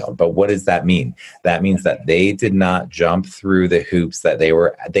have failed. But what does that mean? That means that they did not jump through the hoops that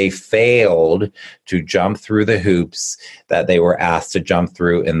they failed to jump through the hoops that they were asked to jump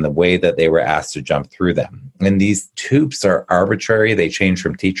through in the way that they were asked to jump through them. And these hoops are arbitrary. They change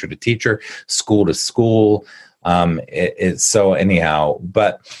from teacher to teacher, school to school. So anyhow,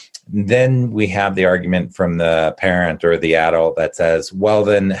 but then we have the argument from the parent or the adult that says, well,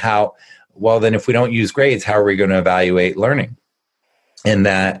 then if we don't use grades, how are we going to evaluate learning? And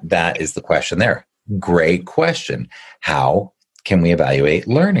that is the question there. Great question. How can we evaluate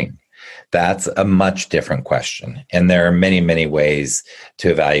learning? That's a much different question. And there are many, many ways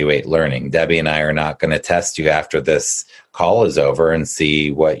to evaluate learning. Debbie and I are not going to test you after this call is over and see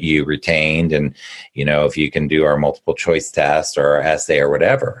what you retained. And, if you can do our multiple choice test or our essay or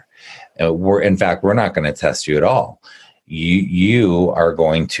whatever. We're not going to test you at all. You are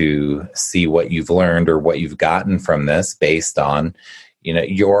going to see what you've learned or what you've gotten from this based on,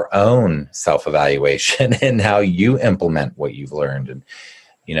 your own self-evaluation and how you implement what you've learned. And,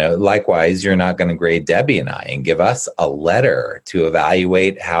 likewise, you're not going to grade Debbie and I and give us a letter to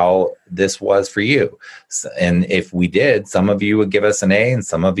evaluate how this was for you. And if we did, some of you would give us an A and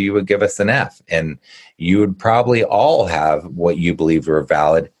some of you would give us an F. And you would probably all have what you believed were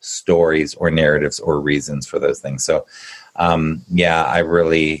valid stories or narratives or reasons for those things. So, I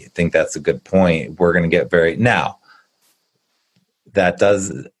really think that's a good point. We're going to get now,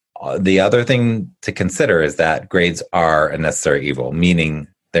 the other thing to consider is that grades are a necessary evil, meaning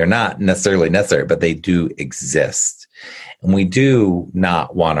they're not necessarily necessary, but they do exist. And we do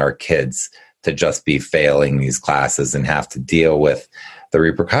not want our kids to just be failing these classes and have to deal with the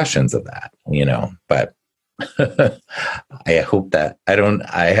repercussions of that, but I hope that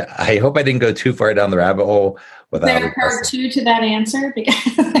I hope I didn't go too far down the rabbit hole without. Is there part two to that answer?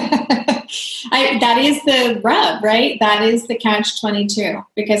 Because that is the rub, right? That is the catch-22,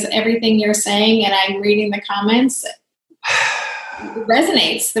 because everything you're saying, and I'm reading the comments,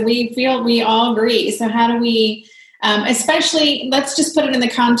 resonates. That we all agree. So how do we, especially, let's just put it in the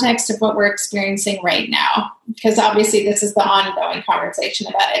context of what we're experiencing right now, because obviously this is the ongoing conversation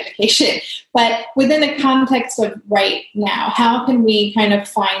about education. But within the context of right now, how can we kind of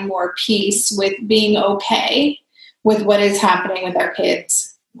find more peace with being okay with what is happening with our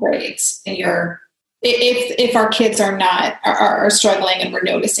kids' grades? And if our kids are struggling and we're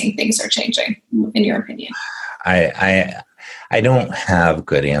noticing things are changing, in your opinion? I don't have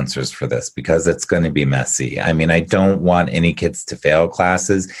good answers for this because it's going to be messy. I mean, I don't want any kids to fail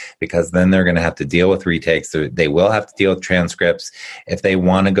classes because then they're going to have to deal with retakes. They will have to deal with transcripts. If they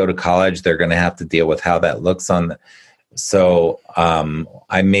want to go to college, they're going to have to deal with how that looks on So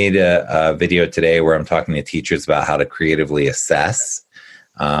I made a video today where I'm talking to teachers about how to creatively assess.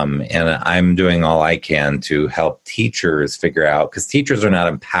 And I'm doing all I can to help teachers figure out, because teachers are not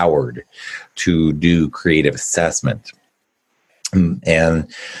empowered to do creative assessment.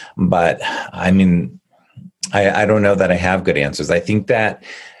 But I mean, I don't know that I have good answers. I think that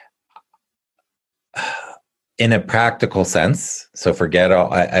in a practical sense, so forget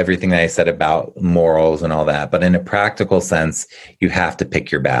everything that I said about morals and all that, but in a practical sense, you have to pick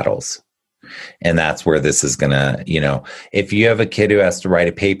your battles. And that's where this is going to, if you have a kid who has to write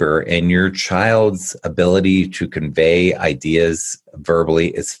a paper and your child's ability to convey ideas verbally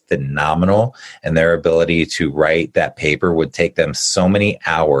is phenomenal, and their ability to write that paper would take them so many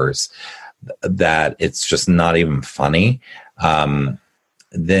hours that it's just not even funny,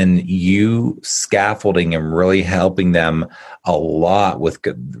 then you scaffolding and really helping them a lot with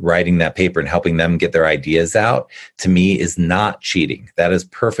writing that paper and helping them get their ideas out, to me, is not cheating. That is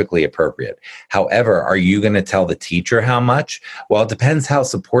perfectly appropriate. However, are you going to tell the teacher how much? Well, it depends how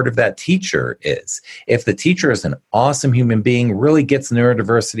supportive that teacher is. If the teacher is an awesome human being, really gets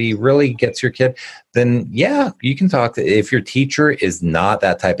neurodiversity, really gets your kid, then yeah, you can talk to. If your teacher is not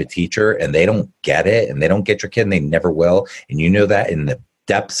that type of teacher and they don't get it and they don't get your kid and they never will, and you know that in the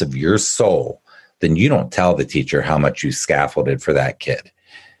depths of your soul, then you don't tell the teacher how much you scaffolded for that kid.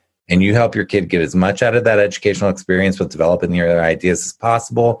 And you help your kid get as much out of that educational experience with developing their ideas as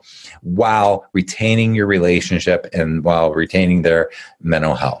possible, while retaining your relationship and while retaining their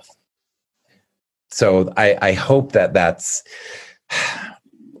mental health. So I hope that's...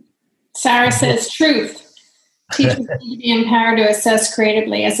 Sarah says, truth. Teachers need to be empowered to assess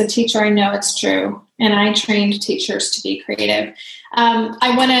creatively. As a teacher, I know it's true. And I trained teachers to be creative.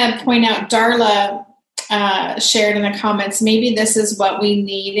 I want to point out, Darla shared in the comments, maybe this is what we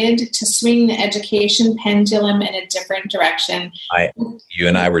needed to swing the education pendulum in a different direction. You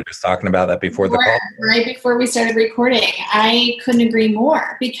and I were just talking about that before the call. Right before we started recording. I couldn't agree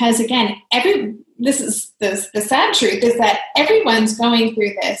more, because again, this is the sad truth is that everyone's going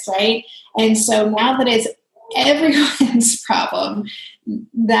through this, right? And so now that it's everyone's problem,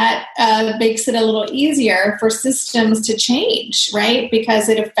 that makes it a little easier for systems to change, right? Because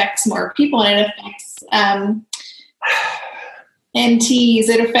it affects more people and it affects NTs.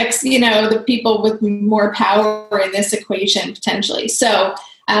 It affects, the people with more power in this equation potentially. So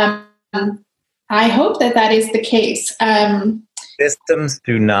I hope that is the case. Systems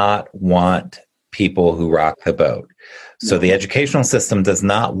do not want people who rock the boat. So the educational system does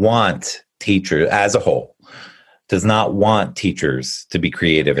not want teachers as a whole. Does not want teachers to be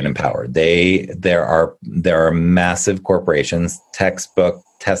creative and empowered. There are massive corporations, textbook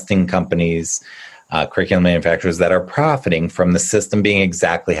testing companies, curriculum manufacturers that are profiting from the system being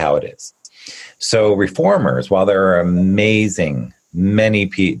exactly how it is. So reformers, while there are many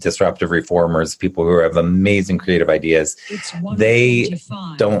disruptive reformers, people who have amazing creative ideas, they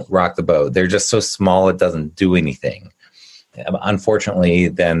don't rock the boat. They're just so small it doesn't do anything. Unfortunately,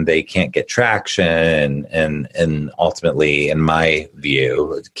 then they can't get traction, and ultimately, in my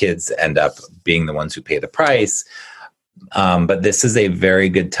view, kids end up being the ones who pay the price. But this is a very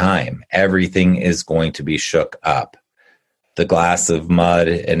good time. Everything is going to be shook up. The glass of mud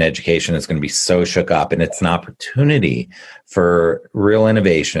in education is going to be so shook up, and it's an opportunity for real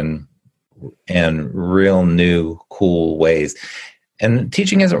innovation and real new, cool ways. And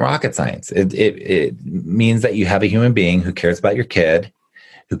teaching isn't rocket science. It means that you have a human being who cares about your kid,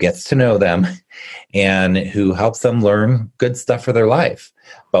 who gets to know them, and who helps them learn good stuff for their life.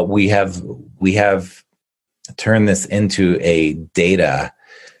 But we have turned this into a data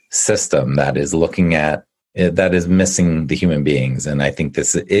system that is missing the human beings. And I think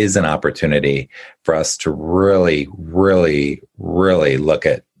this is an opportunity for us to really, really, really look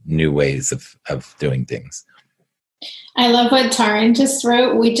at new ways of doing things. I love what Taryn just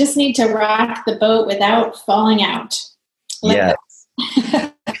wrote. We just need to rock the boat without falling out. Yes.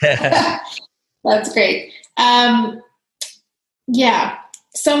 That's great. Yeah,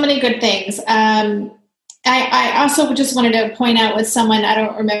 so many good things. I also just wanted to point out with someone, I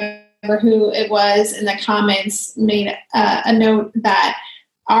don't remember who it was in the comments, made a note that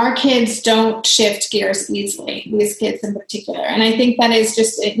our kids don't shift gears easily, these kids in particular. And I think that is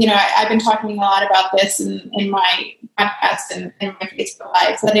just, I've been talking a lot about this in my podcast and in my Facebook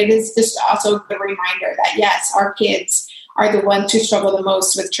Lives, that it is just also a good reminder that, yes, our kids are the ones who struggle the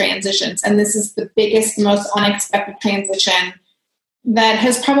most with transitions. And this is the biggest, most unexpected transition that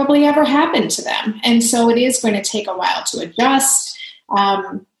has probably ever happened to them. And so it is going to take a while to adjust.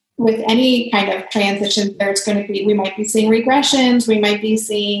 With any kind of transition, there's going to be, we might be seeing regressions, we might be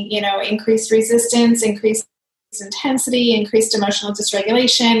seeing, increased resistance, increased intensity, increased emotional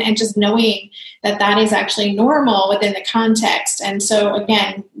dysregulation, and just knowing that that is actually normal within the context. And so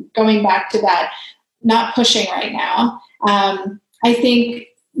again, going back to that, not pushing right now. I think,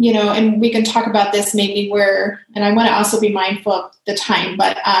 and we can talk about this maybe and I want to also be mindful of the time,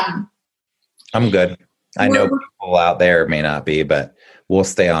 but I'm good. I know people out there may not be, but we'll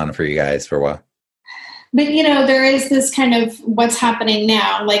stay on for you guys for a while. But, there is this kind of what's happening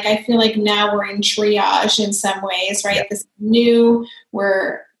now. Like, I feel like now we're in triage in some ways, right? Yeah. This new,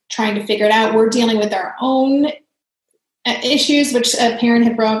 we're trying to figure it out. We're dealing with our own issues, which a parent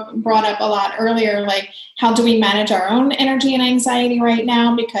had brought up a lot earlier. Like, how do we manage our own energy and anxiety right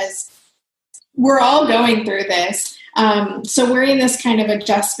now? Because we're all going through this. So we're in this kind of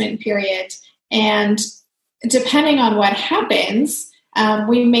adjustment period. And depending on what happens,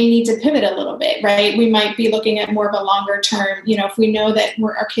 we may need to pivot a little bit, right? We might be looking at more of a longer term, if we know that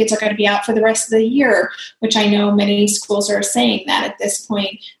our kids are going to be out for the rest of the year, which I know many schools are saying that at this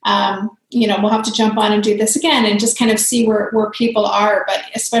point, we'll have to jump on and do this again and just kind of see where people are. But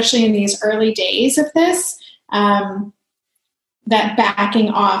especially in these early days of this, that backing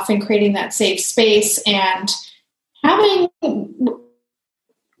off and creating that safe space and having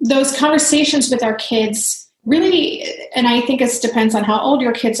those conversations with our kids really, and I think it depends on how old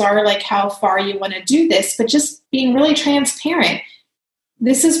your kids are, like how far you want to do this, but just being really transparent.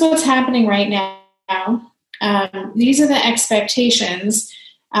 This is what's happening right now. These are the expectations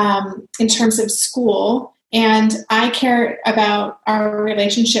in terms of school. And I care about our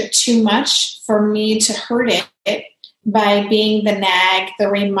relationship too much for me to hurt it by being the nag, the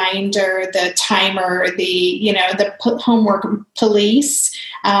reminder, the timer, the homework police,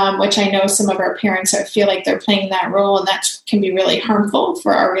 which I know some of our parents feel like they're playing that role, and that can be really harmful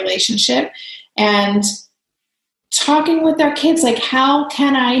for our relationship. And talking with our kids, like, how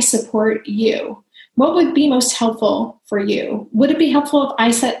can I support you? What would be most helpful for you? Would it be helpful if I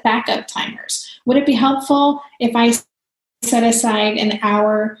set backup timers? Would it be helpful if I set aside an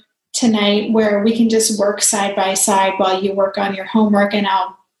hour tonight where we can just work side by side while you work on your homework and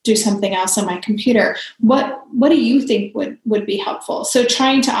I'll do something else on my computer? What do you think would be helpful? So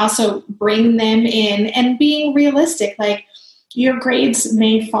trying to also bring them in and being realistic, like, your grades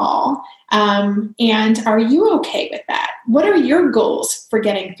may fall. And are you okay with that? What are your goals for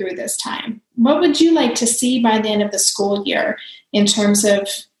getting through this time? What would you like to see by the end of the school year in terms of,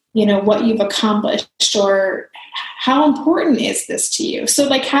 what you've accomplished, or how important is this to you? So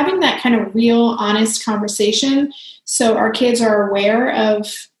like having that kind of real, honest conversation so our kids are aware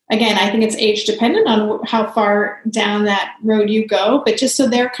of, again, I think it's age dependent on how far down that road you go, but just so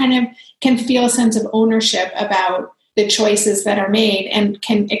they're kind of can feel a sense of ownership about the choices that are made and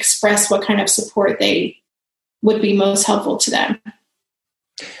can express what kind of support they would be most helpful to them.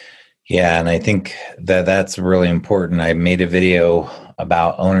 Yeah, and I think that's really important. I made a video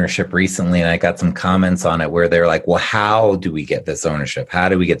about ownership recently, and I got some comments on it where they're like, well, how do we get this ownership? How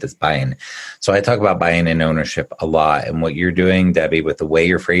do we get this buy-in? So I talk about buy-in and ownership a lot. And what you're doing, Debbie, with the way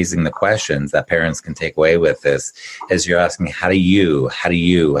you're phrasing the questions that parents can take away with this is you're asking, how do you?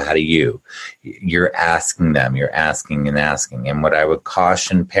 You're asking them, you're asking and asking. And what I would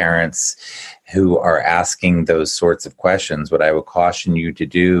caution parents who are asking those sorts of questions, what I would caution you to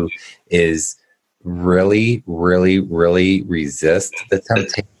do is really, really, really resist the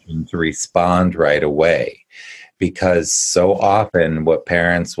temptation to respond right away. Because so often what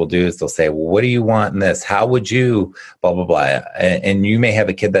parents will do is they'll say, well, what do you want in this? How would you, blah, blah, blah. And you may have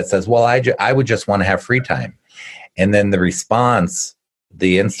a kid that says, well, I would just want to have free time. And then the response,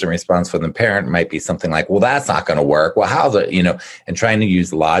 the instant response from the parent might be something like, well, that's not going to work. Well, how's it, and trying to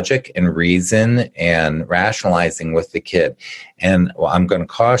use logic and reason and rationalizing with the kid. And I'm going to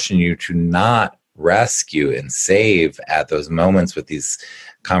caution you to not rescue and save at those moments with these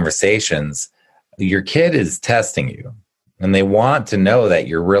conversations. Your kid is testing you and they want to know that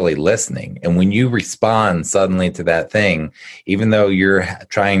you're really listening. And when you respond suddenly to that thing, even though you're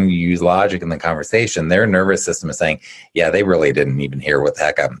trying to use logic in the conversation, their nervous system is saying, yeah, they really didn't even hear what the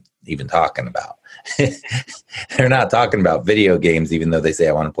heck I'm even talking about. They're not talking about video games, even though they say,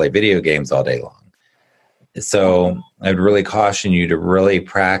 I want to play video games all day long. So I'd really caution you to really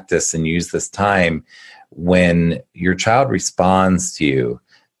practice and use this time when your child responds to you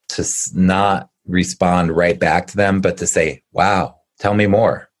to not respond right back to them, but to say, wow, tell me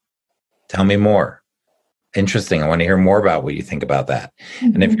more. Tell me more. Interesting. I want to hear more about what you think about that.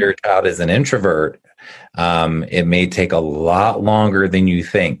 Mm-hmm. And if your child is an introvert, it may take a lot longer than you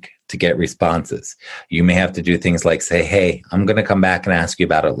think to get responses. You may have to do things like say, hey, I'm going to come back and ask you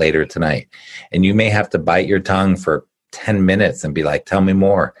about it later tonight. And you may have to bite your tongue for 10 minutes and be like, tell me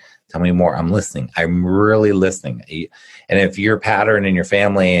more. Tell me more. I'm listening. I'm really listening. And if your pattern in your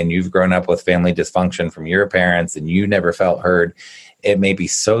family and you've grown up with family dysfunction from your parents and you never felt heard, it may be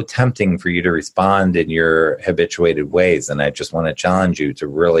so tempting for you to respond in your habituated ways. And I just want to challenge you to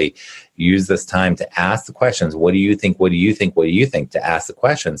really use this time to ask the questions. What do you think? What do you think? What do you think? To ask the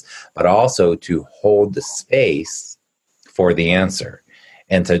questions, but also to hold the space for the answer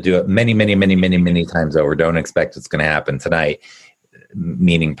and to do it many, many, many, many, many times over. Don't expect it's going to happen tonight.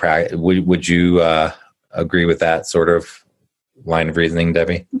 Meaning, would you agree with that sort of line of reasoning,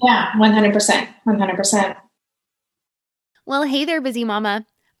 Debbie? Yeah, 100%. 100%. Well, hey there, busy mama.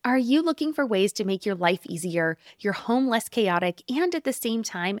 Are you looking for ways to make your life easier, your home less chaotic, and at the same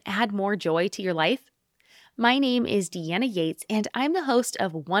time add more joy to your life? My name is Deanna Yates, and I'm the host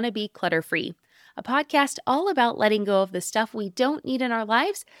of Wanna Be Clutter-Free, a podcast all about letting go of the stuff we don't need in our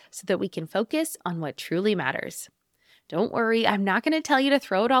lives so that we can focus on what truly matters. Don't worry, I'm not going to tell you to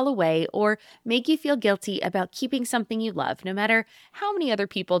throw it all away or make you feel guilty about keeping something you love, no matter how many other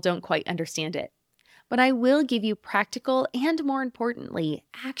people don't quite understand it. But I will give you practical and, more importantly,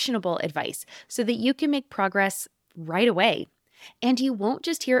 actionable advice so that you can make progress right away. And you won't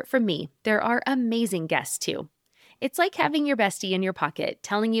just hear it from me. There are amazing guests too. It's like having your bestie in your pocket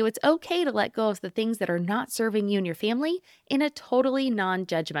telling you it's okay to let go of the things that are not serving you and your family in a totally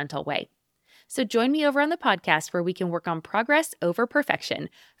non-judgmental way. So join me over on the podcast where we can work on progress over perfection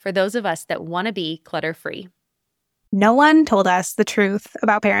for those of us that want to be clutter-free. No one told us the truth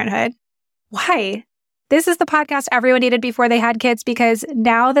about parenthood. Why? This is the podcast everyone needed before they had kids, because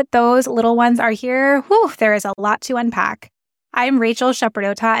now that those little ones are here, there is a lot to unpack. I'm Rachel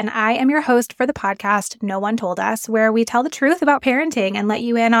Shepardota, and I am your host for the podcast No One Told Us, where we tell the truth about parenting and let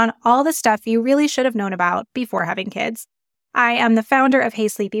you in on all the stuff you really should have known about before having kids. I am the founder of Hey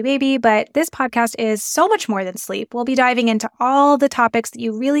Sleepy Baby, but this podcast is so much more than sleep. We'll be diving into all the topics that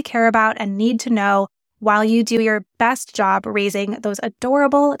you really care about and need to know while you do your best job raising those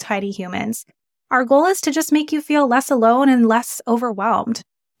adorable, tiny humans. Our goal is to just make you feel less alone and less overwhelmed.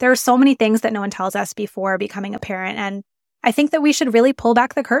 There are so many things that no one tells us before becoming a parent, and I think that we should really pull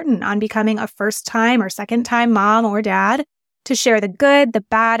back the curtain on becoming a first-time or second-time mom or dad to share the good, the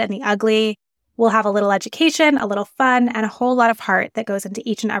bad, and the ugly. We'll have a little education, a little fun, and a whole lot of heart that goes into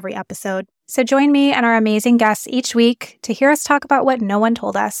each and every episode. So join me and our amazing guests each week to hear us talk about what no one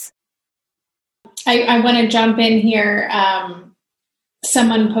told us. I want to jump in here.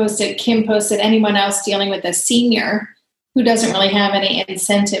 Kim posted, anyone else dealing with a senior who doesn't really have any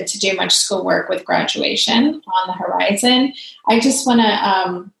incentive to do much schoolwork with graduation on the horizon. I just want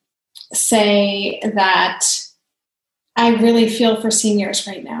to say that I really feel for seniors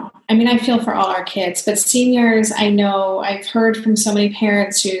right now. I mean, I feel for all our kids, but seniors, I know I've heard from so many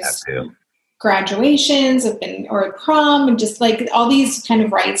parents whose graduations have been, or prom, and just like all these kind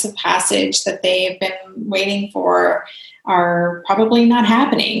of rites of passage that they've been waiting for are probably not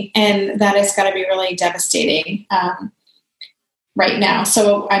happening. And that has got to be really devastating right now.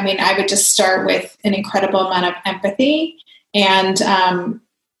 So, I mean, I would just start with an incredible amount of empathy and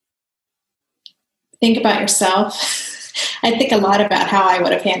think about yourself. I think a lot about how I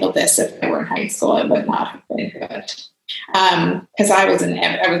would have handled this if I were in high school. It would not have been good. Because I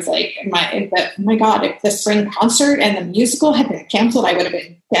was like, my God, if the spring concert and the musical had been canceled, I would have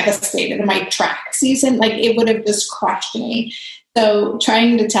been devastated. And my track season, like it would have just crushed me. So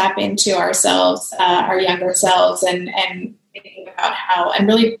trying to tap into ourselves, our younger selves, and thinking about how, and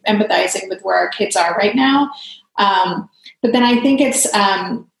really empathizing with where our kids are right now. But then I think it's,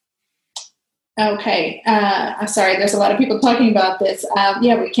 okay. I'm sorry. There's a lot of people talking about this.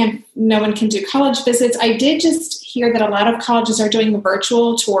 No one can do college visits. I did just hear that a lot of colleges are doing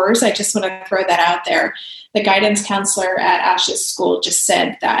virtual tours. I just want to throw that out there. The guidance counselor at Ash's school just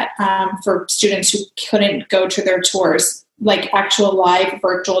said that for students who couldn't go to their tours, like actual live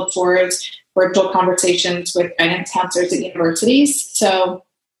virtual tours, virtual conversations with guidance counselors at universities. So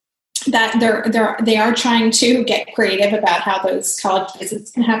that they are trying to get creative about how those college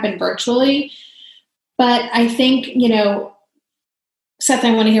visits can happen virtually. But I think, Seth,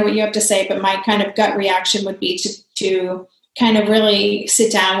 I want to hear what you have to say, but my kind of gut reaction would be to kind of really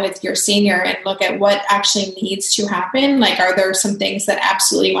sit down with your senior and look at what actually needs to happen. Like, are there some things that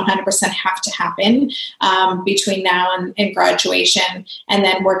absolutely 100% have to happen between now and graduation, and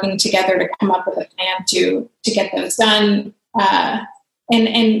then working together to come up with a plan to get those done,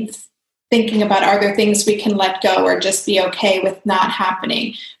 and thinking about, are there things we can let go or just be okay with not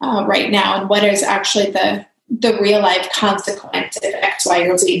happening right now? And what is actually the real life consequence if X, Y,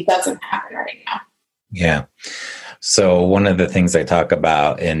 or Z doesn't happen right now? Yeah. So one of the things I talk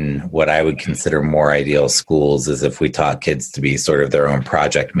about in what I would consider more ideal schools is if we taught kids to be sort of their own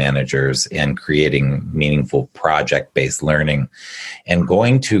project managers and creating meaningful project-based learning. And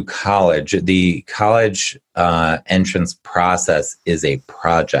going to college, the college entrance process is a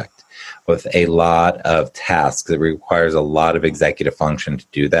project with a lot of tasks. It requires a lot of executive function to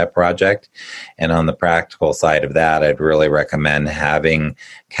do that project. And on the practical side of that, I'd really recommend having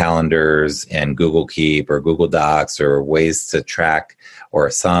calendars and Google Keep or Google Docs or ways to track, or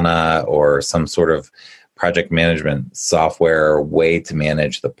Asana or some sort of project management software or way to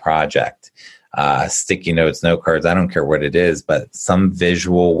manage the project. Sticky notes, note cards, I don't care what it is, but some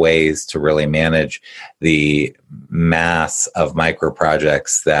visual ways to really manage the mass of micro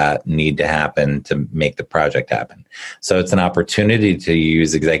projects that need to happen to make the project happen. So it's an opportunity to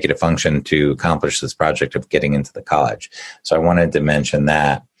use executive function to accomplish this project of getting into the college. So I wanted to mention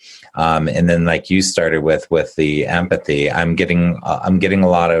that. And then like you started with the empathy, I'm getting a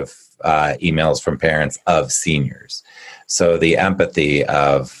lot of emails from parents of seniors. So the empathy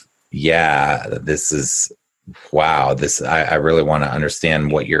of, yeah, this is, wow, I really want to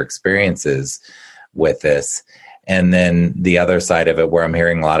understand what your experience is with this. And then the other side of it, where I'm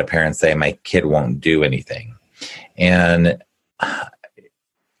hearing a lot of parents say, my kid won't do anything. And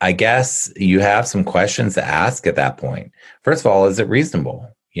I guess you have some questions to ask at that point. First of all, is it reasonable?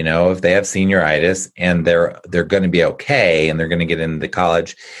 You know, if they have senioritis and they're going to be okay and they're going to get into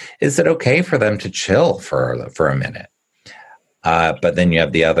college, is it okay for them to chill for a minute? But then you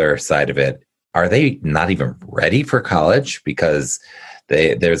have the other side of it. Are they not even ready for college? Because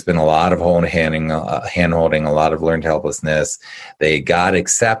there's been a lot of hand-holding, a lot of learned helplessness. They got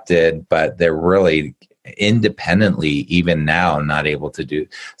accepted, but they're really independently, even now, not able to do.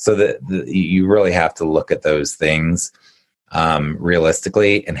 So you really have to look at those things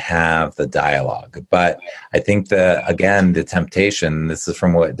realistically and have the dialogue. But I think the temptation, this is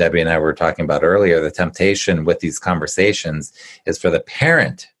from what Debbie and I were talking about earlier, the temptation with these conversations is for the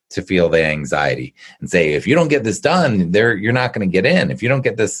parent to feel the anxiety and say, if you don't get this done, you're not going to get in. If you don't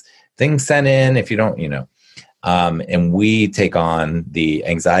get this thing sent in, if you don't, and we take on the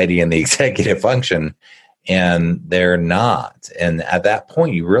anxiety and the executive function, and they're not. And at that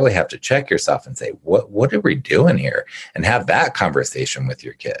point, you really have to check yourself and say, what are we doing here? And have that conversation with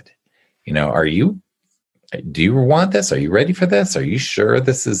your kid. Do you want this? Are you ready for this? Are you sure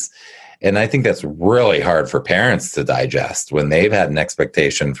this is? And I think that's really hard for parents to digest when they've had an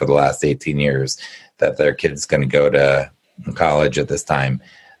expectation for the last 18 years that their kid's going to go to college at this time.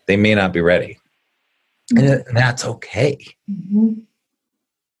 They may not be ready. And that's okay. Mm-hmm.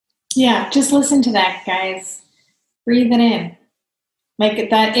 Yeah, just listen to that, guys. Breathe it in. Like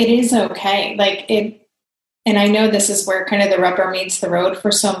that, it is okay. Like it, and I know this is where kind of the rubber meets the road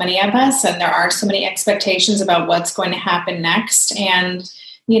for so many of us, and there are so many expectations about what's going to happen next. And,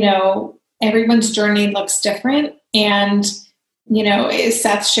 everyone's journey looks different. And, as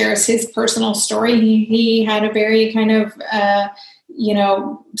Seth shares his personal story, he had a very kind of,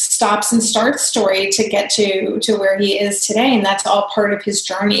 stops and starts story to get to where he is today. And that's all part of his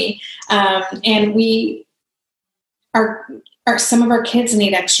journey. And we are some of our kids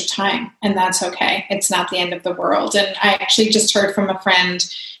need extra time, and that's okay. It's not the end of the world. And I actually just heard from a friend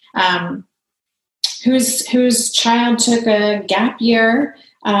whose child took a gap year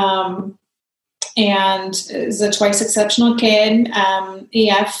and is a twice exceptional kid,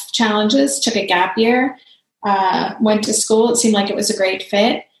 EF challenges, took a gap year. Went to school. It seemed like it was a great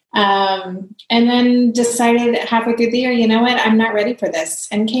fit. And then decided halfway through the year, you know what, I'm not ready for this,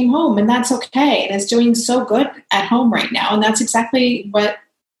 and came home, and that's okay. And is doing so good at home right now. And that's exactly what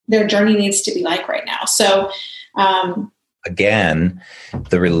their journey needs to be like right now. So, again,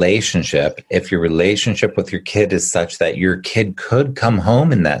 the relationship, if your relationship with your kid is such that your kid could come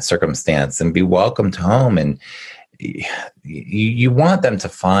home in that circumstance and be welcomed home, and you want them to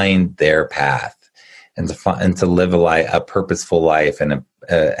find their path and to live a purposeful life and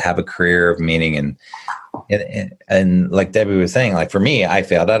have a career of meaning. And like Debbie was saying, like for me, I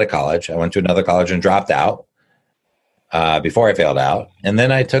failed out of college. I went to another college and dropped out before I failed out. And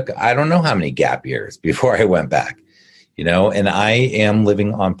then I took, I don't know how many gap years before I went back, and I am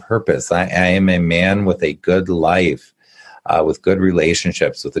living on purpose. I am a man with a good life, with good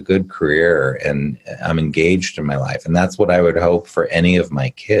relationships, with a good career, and I'm engaged in my life. And that's what I would hope for any of my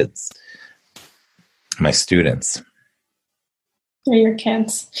kids. My students. They're your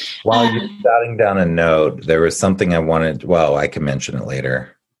kids. While you're jotting down a note, there was something I wanted, I can mention it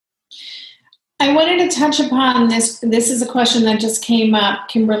later. I wanted to touch upon this. This is a question that just came up.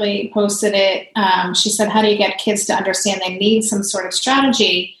 Kimberly posted it. She said, how do you get kids to understand they need some sort of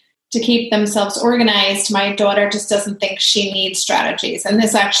strategy to keep themselves organized. My daughter just doesn't think she needs strategies. And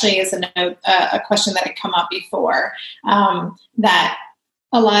this actually is a question that had come up before, that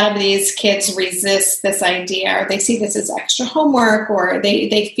a lot of these kids resist this idea, or they see this as extra homework, or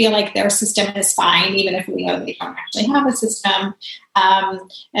they feel like their system is fine, even if we know they don't actually have a system.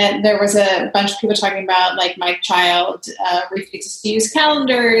 And there was a bunch of people talking about, like, my child refuses to use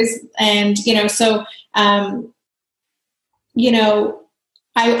calendars. And,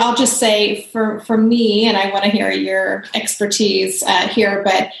 I'll just say for me, and I want to hear your expertise here,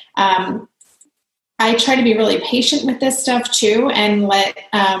 but I try to be really patient with this stuff too, and I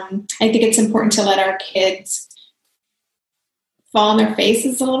think it's important to let our kids fall on their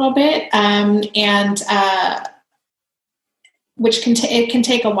faces a little bit, which can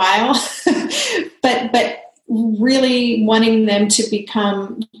take a while, but really wanting them to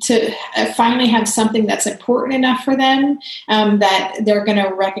finally have something that's important enough for them, that they're going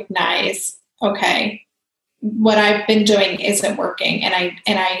to recognize, okay, what I've been doing isn't working, and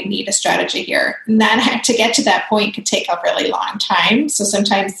I need a strategy here. And that, to get to that point, could take a really long time. So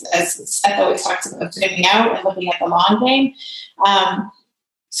sometimes, as Seth always talks about, zooming out and looking at the long game.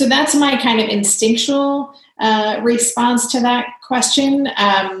 So that's my kind of instinctual response to that question,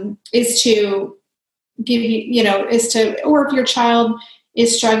 is to give you, or if your child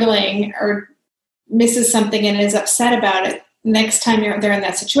is struggling or misses something and is upset about it, next time they're in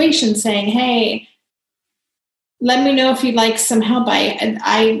that situation, saying, hey, let me know if you'd like some help.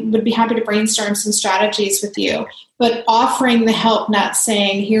 I would be happy to brainstorm some strategies with you, but offering the help, not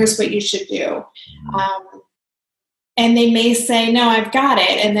saying, here's what you should do. And they may say, no, I've got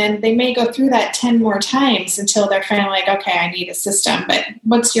it. And then they may go through that 10 more times until they're finally like, okay, I need a system. But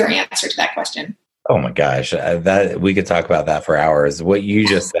what's your answer to that question? Oh my gosh, that we could talk about that for hours. What you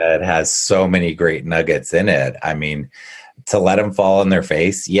just said has so many great nuggets in it. I mean, to let them fall on their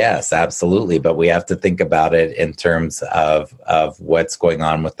face, yes, absolutely. But we have to think about it in terms of what's going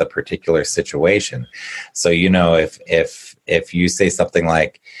on with the particular situation. So, if you say something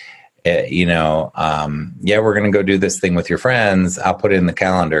like, yeah, we're going to go do this thing with your friends, I'll put it in the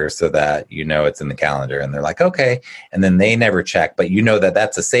calendar so that it's in the calendar. And they're like, okay. And then they never check, but that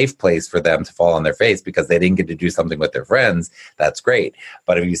that's a safe place for them to fall on their face because they didn't get to do something with their friends. That's great.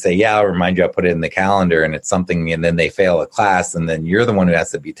 But if you say, yeah, I'll remind you, I'll put it in the calendar, and it's something, and then they fail a class, and then you're the one who has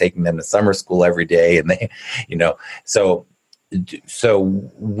to be taking them to summer school every day. And they, so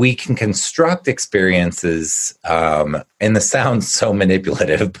we can construct experiences, and this sounds so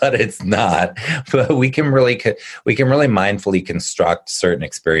manipulative, but it's not. But we can really mindfully construct certain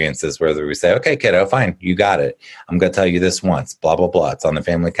experiences, whether we say, okay, kiddo, fine, you got it. I'm going to tell you this once, blah, blah, blah. It's on the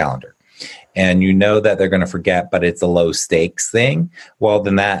family calendar. And that they're going to forget, but it's a low stakes thing. Well,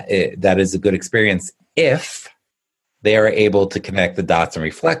 then that is a good experience if they are able to connect the dots and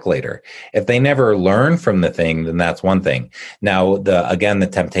reflect later. If they never learn from the thing, then that's one thing. Now, the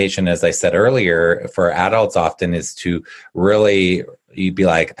temptation, as I said earlier, for adults often is to really, you'd be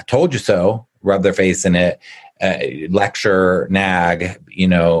like, I told you so, rub their face in it, lecture, nag,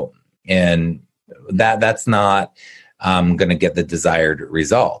 and that's not going to get the desired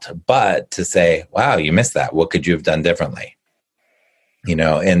result. But to say, wow, you missed that. What could you have done differently?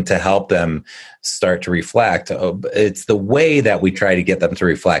 And to help them start to reflect. It's the way that we try to get them to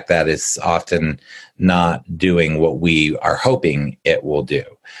reflect that is often not doing what we are hoping it will do.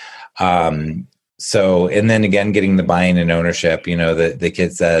 So, and then again, getting the buy-in and ownership, the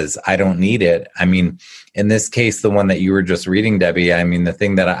kid says, I don't need it. I mean, in this case, the one that you were just reading, Debbie, I mean, the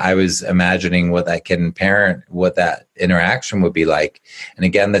thing that I was imagining what that kid and parent, what that interaction would be like. And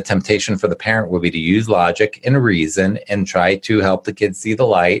again, the temptation for the parent would be to use logic and reason and try to help the kid see the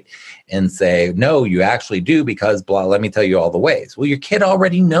light and say, no, you actually do, because blah, let me tell you all the ways. Well, your kid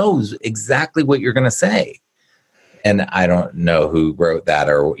already knows exactly what you're going to say. And I don't know who wrote that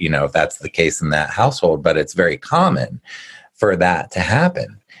or, if that's the case in that household, but it's very common for that to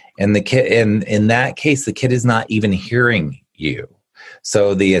happen. And the kid, in that case, the kid is not even hearing you.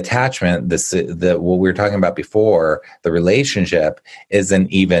 So the attachment, what we were talking about before, the relationship isn't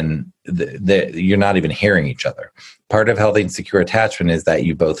even, you're not even hearing each other. Part of healthy and secure attachment is that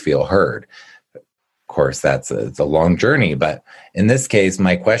you both feel heard. Of course, it's a long journey, but in this case,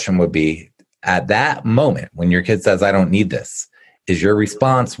 my question would be, at that moment, when your kid says, I don't need this, is your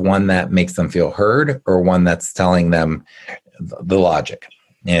response one that makes them feel heard or one that's telling them the logic?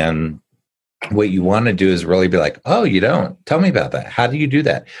 And what you want to do is really be like, oh, you don't? Tell me about that. How do you do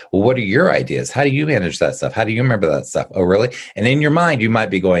that? Well, what are your ideas? How do you manage that stuff? How do you remember that stuff? Oh, really? And in your mind, you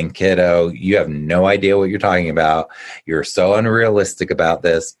might be going, kiddo, you have no idea what you're talking about. You're so unrealistic about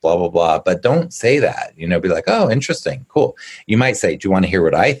this, blah, blah, blah. But don't say that. Be like, oh, interesting. Cool. You might say, do you want to hear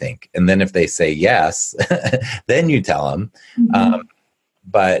what I think? And then if they say yes, then you tell them. Mm-hmm.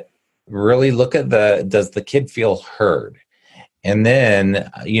 But really look at does the kid feel heard? And then,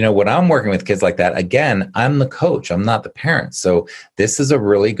 when I'm working with kids like that, again, I'm the coach, I'm not the parent. So this is a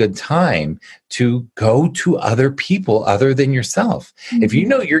really good time to go to other people other than yourself. Mm-hmm. If you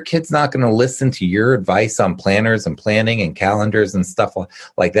know your kid's not going to listen to your advice on planners and planning and calendars and stuff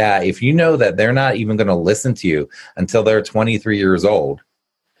like that, if you know that they're not even going to listen to you until they're 23 years old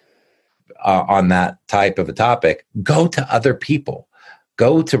on that type of a topic, go to other people.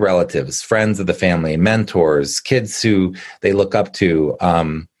 Go to relatives, friends of the family, mentors, kids who they look up to.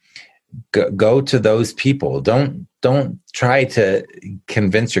 Go to those people. Don't try to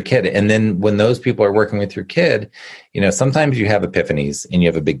convince your kid. And then when those people are working with your kid, sometimes you have epiphanies and you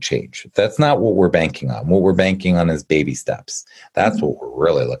have a big change. That's not what we're banking on. What we're banking on is baby steps. That's what we're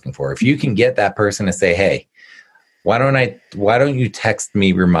really looking for. If you can get that person to say, hey, why don't you text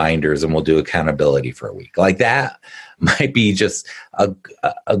me reminders and we'll do accountability for a week? Like that might be just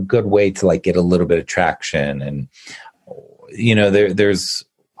a good way to like get a little bit of traction. And, there's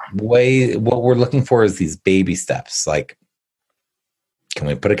what we're looking for is these baby steps. Like, can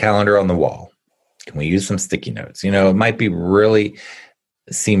we put a calendar on the wall? Can we use some sticky notes? It might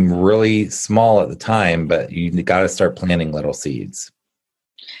seem really small at the time, but you got to start planting little seeds.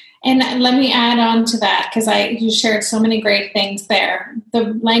 And let me add on to that, because you shared so many great things there.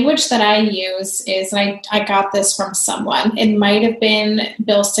 The language that I use is, and I got this from someone. It might have been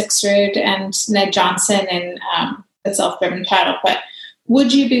Bill Sixrud and Ned Johnson in The Self-Driven Child, but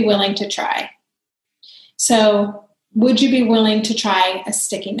would you be willing to try? So would you be willing to try a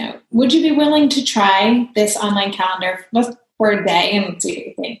sticky note? Would you be willing to try this online calendar for a day and see what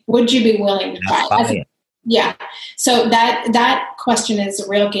you think? Would you be willing to try? Yeah. So that question is a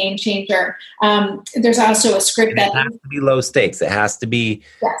real game changer. There's also a script that has to be low stakes. It has to be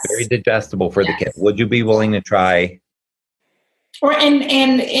very digestible for the kid. Would you be willing to try? Or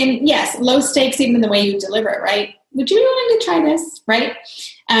and yes, low stakes, even the way you deliver it, right? Would you be willing to try this? Right.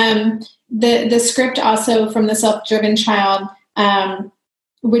 The script also from The Self-Driven Child,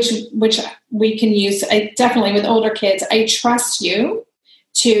 which we can use definitely with older kids. I trust you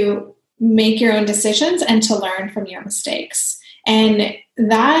to make your own decisions and to learn from your mistakes. And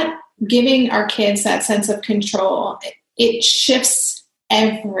that giving our kids that sense of control, it shifts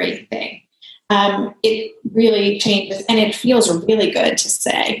everything. It really changes, and it feels really good to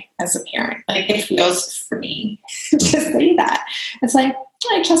say as a parent. Like, it feels for me to say that. It's like,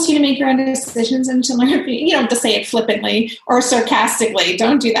 I trust you to make your own decisions and to learn. You don't have to say it flippantly or sarcastically.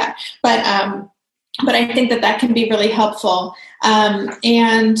 Don't do that. But I think that can be really helpful.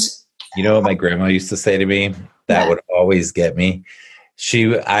 And you know what my grandma used to say to me that would always get me?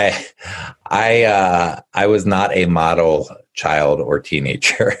 I was not a model child or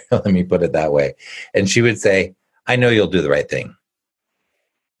teenager. Let me put it that way. And she would say, I know you'll do the right thing.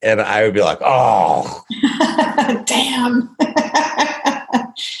 And I would be like, oh, damn.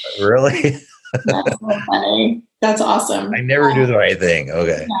 Really? That's so funny. That's awesome. I never do the right thing.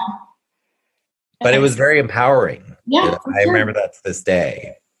 Okay. Yeah. But it was very empowering. Yeah. I remember that to this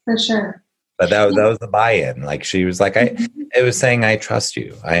day. For sure. But that was the buy-in. Like, she was like, it was saying, I trust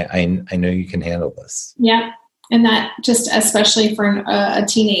you. I know you can handle this. Yeah. And that just, especially for a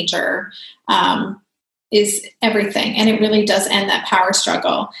teenager, is everything. And it really does end that power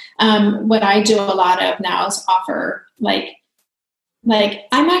struggle. What I do a lot of now is offer like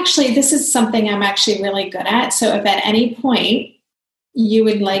this is something I'm actually really good at. So if at any point you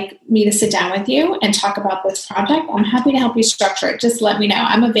would like me to sit down with you and talk about this project, I'm happy to help you structure it. Just let me know.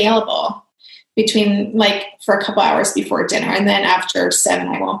 I'm available between for a couple hours before dinner, and then after 7,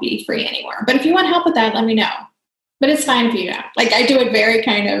 I won't be free anymore. But if you want help with that, let me know. But it's fine if you don't. I do it very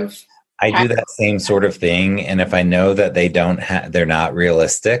kind of. I do that same sort of thing. And if I know that they're not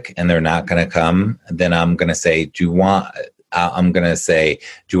realistic and they're not going to come, then I'm going to say, do you want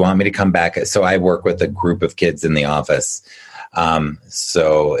me to come back? So I work with a group of kids in the office. And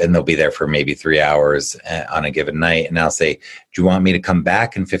they'll be there for maybe 3 hours on a given night. And I'll say, do you want me to come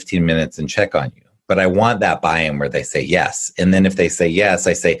back in 15 minutes and check on you? But I want that buy-in where they say yes. And then if they say yes,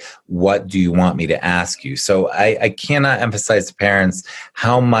 I say, what do you want me to ask you? So I cannot emphasize to parents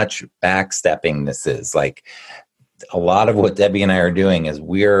how much backstepping this is. Like, a lot of what Debbie and I are doing is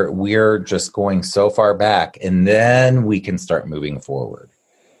we're just going so far back, and then we can start moving forward.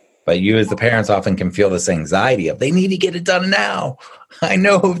 But you as the parents often can feel this anxiety of they need to get it done now. I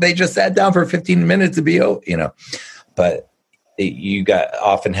know if they just sat down for 15 minutes to be, but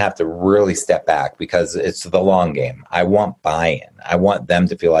often have to really step back because it's the long game. I want buy-in. I want them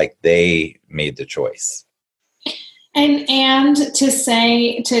to feel like they made the choice. And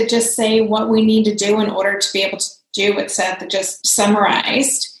to just say what we need to do in order to be able to do what Seth just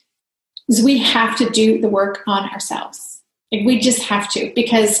summarized is we have to do the work on ourselves. Like we just have to,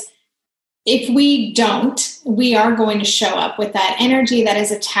 because if we don't, we are going to show up with that energy that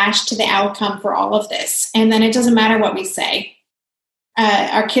is attached to the outcome for all of this. And then it doesn't matter what we say.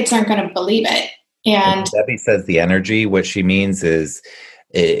 Our kids aren't going to believe it. And Debbie says the energy, what she means is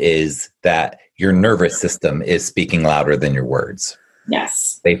that your nervous system is speaking louder than your words.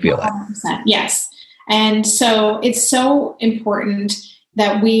 Yes. They feel 100%. that. Yes. And so it's so important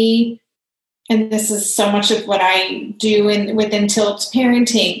that and this is so much of what I do within Tilt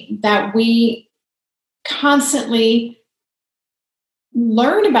parenting, that we constantly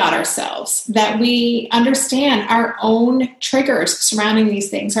learn about ourselves, that we understand our own triggers surrounding these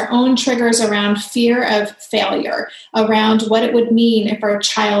things, our own triggers around fear of failure, around what it would mean if our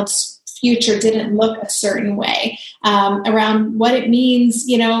child's future didn't look a certain way, around what it means,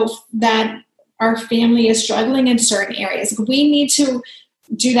 that our family is struggling in certain areas. We need to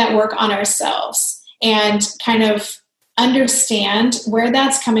do that work on ourselves and kind of understand where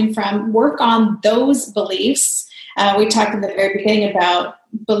that's coming from, work on those beliefs. We talked in the very beginning about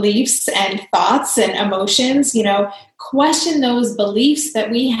beliefs and thoughts and emotions, question those beliefs that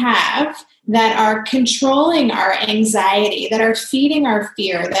we have that are controlling our anxiety, that are feeding our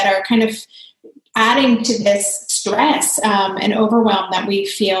fear, that are kind of adding to this stress and overwhelm that we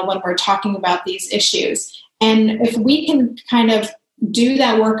feel when we're talking about these issues. And if we can kind of do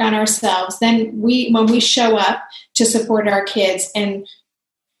that work on ourselves, then when we show up to support our kids and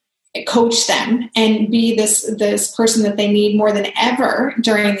coach them and be this person that they need more than ever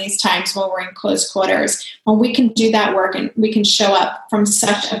during these times when we're in close quarters, when we can do that work and we can show up from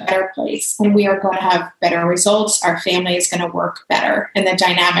such a better place, and we are going to have better results, our family is going to work better, and the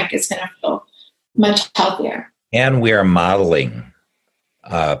dynamic is going to feel much healthier. And we are modeling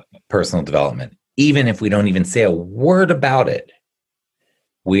personal development. Even if we don't even say a word about it,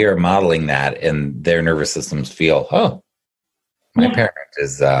 we are modeling that, and their nervous systems feel, my parent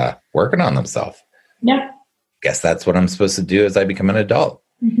is working on themselves. Yep. Guess that's what I'm supposed to do as I become an adult.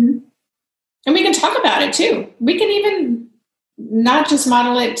 Mm-hmm. And we can talk about it too. We can even not just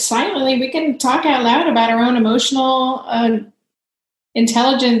model it silently. We can talk out loud about our own emotional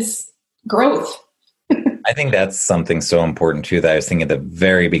intelligence growth. I think that's something so important too, that I was thinking at the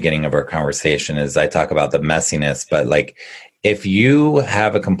very beginning of our conversation is I talk about the messiness, but like, if you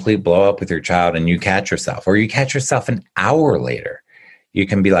have a complete blow up with your child and you catch yourself, or you catch yourself an hour later, you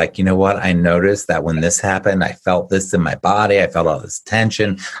can be like, you know what? I noticed that when this happened, I felt this in my body. I felt all this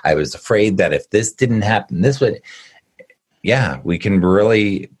tension. I was afraid that if this didn't happen, this would. Yeah, we can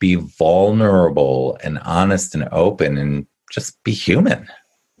really be vulnerable and honest and open and just be human.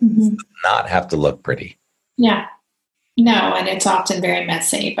 Mm-hmm. Not have to look pretty. Yeah. No, and it's often very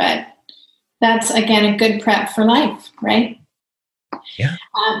messy, but that's, again, a good prep for life, right? Yeah.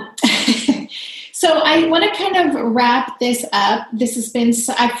 So I want to kind of wrap this up. This has been,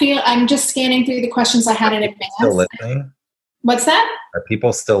 I feel I'm just scanning through the questions I had in advance. Still listening? What's that? Are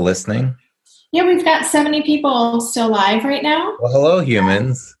people still listening? Yeah, we've got 70 people still live right now. Well, hello,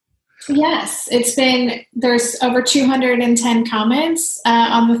 humans. Yes, there's over 210 comments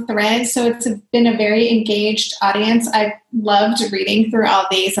on the thread. So it's been a very engaged audience. I've loved reading through all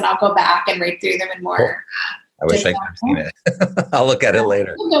these, and I'll go back and read through them in more. Cool. I wish I could have seen it. I'll look at it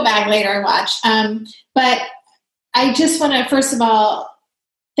later. We'll go back later and watch. But I just want to, first of all,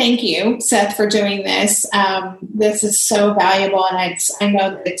 thank you, Seth, for doing this. This is so valuable, and I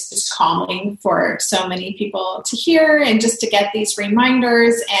know that it's just calming for so many people to hear, and just to get these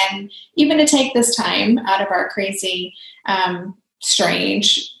reminders, and even to take this time out of our crazy,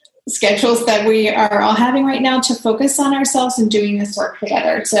 strange schedules that we are all having right now to focus on ourselves and doing this work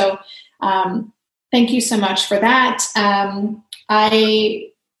together. So thank you so much for that. I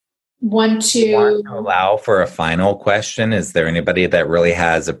want to allow for a final question. Is there anybody that really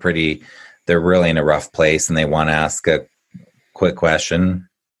has they're really in a rough place and they want to ask a quick question?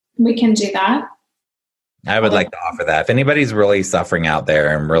 We can do that. I would like to offer that. If anybody's really suffering out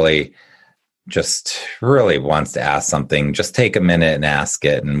there and really wants to ask something, just take a minute and ask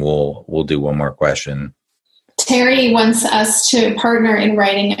it, and we'll do one more question. Terry wants us to partner in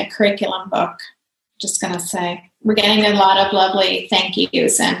writing a curriculum book. Just going to say, we're getting a lot of lovely thank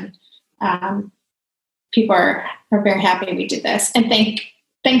yous, and people are very happy we did this. And thank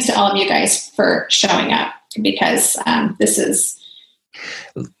thanks to all of you guys for showing up, because this is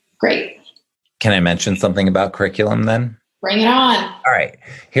great. Can I mention something about curriculum then? Bring it on. All right.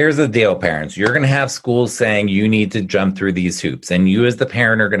 Here's the deal, parents. You're going to have schools saying you need to jump through these hoops. And you as the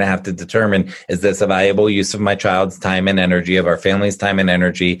parent are going to have to determine, is this a valuable use of my child's time and energy, of our family's time and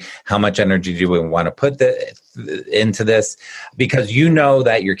energy? How much energy do we want to put into this? Because you know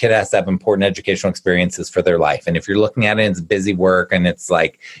that your kid has to have important educational experiences for their life. And if you're looking at it and it's busy work and it's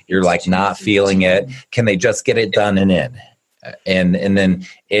like, you're like not feeling it, can they just get it done and in? And then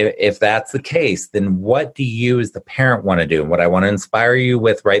if that's the case, then what do you as the parent want to do? And what I want to inspire you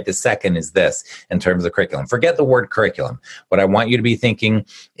with right this second is this in terms of curriculum. Forget the word curriculum. What I want you to be thinking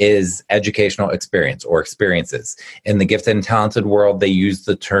is educational experience or experiences. In the gifted and talented world, they use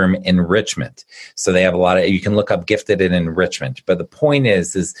the term enrichment. So they have a lot of, you can look up gifted and enrichment. But the point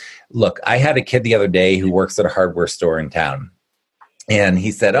is look, I had a kid the other day who works at a hardware store in town. And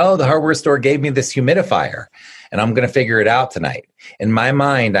he said, oh, the hardware store gave me this humidifier and I'm going to figure it out tonight. In my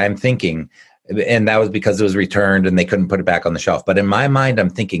mind, I'm thinking, and that was because it was returned and they couldn't put it back on the shelf. But in my mind, I'm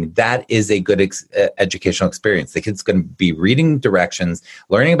thinking that is a good educational experience. The kid's going to be reading directions,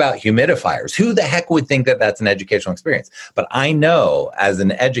 learning about humidifiers. Who the heck would think that that's an educational experience? But I know as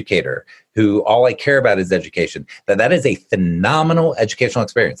an educator who all I care about is education, that is a phenomenal educational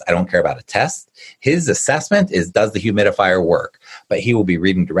experience. I don't care about a test. His assessment is, does the humidifier work? But he will be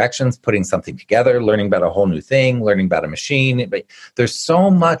reading directions, putting something together, learning about a whole new thing, learning about a machine. But there's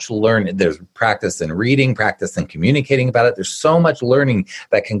so much learning. There's practice in reading, practice in communicating about it. There's so much learning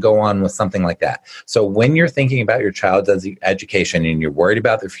that can go on with something like that. So when you're thinking about your child's education and you're worried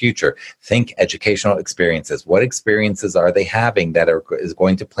about their future, think educational experiences. What experiences are they having that is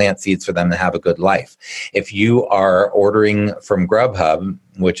going to plant seeds for them to have a good life? If you are ordering from Grubhub,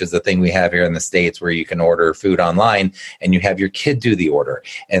 which is the thing we have here in the States where you can order food online and you have your kid do the order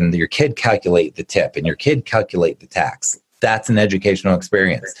and your kid calculate the tip and your kid calculate the tax, that's an educational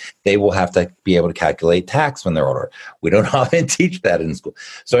experience. They will have to be able to calculate tax when they're older. We don't often teach that in school.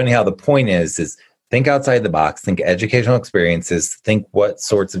 So anyhow, the point is think outside the box, think educational experiences, think what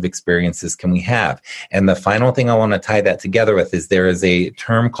sorts of experiences can we have. And the final thing I want to tie that together with is there is a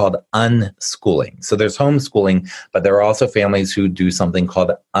term called unschooling. So there's homeschooling, but there are also families who do something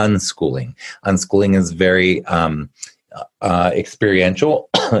called unschooling. Unschooling is very experiential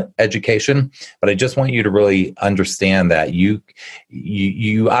education, but I just want you to really understand that you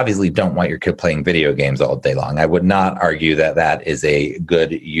obviously don't want your kid playing video games all day long. I would not argue that that is a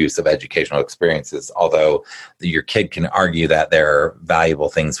good use of educational experiences, although your kid can argue that there are valuable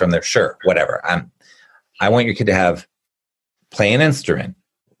things from there. Sure, whatever. I want your kid to play an instrument,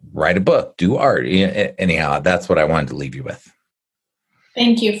 write a book, do art. Anyhow, that's what I wanted to leave you with.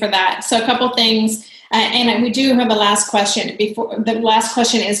 Thank you for that. So a couple things. And we do have a last question. The last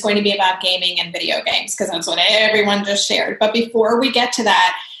question is going to be about gaming and video games, because that's what everyone just shared. But before we get to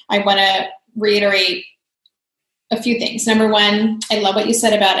that, I want to reiterate a few things. Number one, I love what you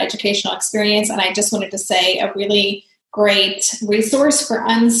said about educational experience. And I just wanted to say a really great resource for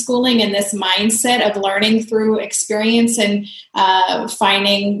unschooling and this mindset of learning through experience and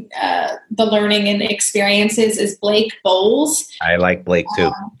finding the learning and experiences is Blake Bowles. I like Blake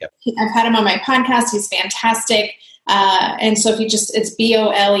too. Yep. I've had him on my podcast. He's fantastic. And so if you it's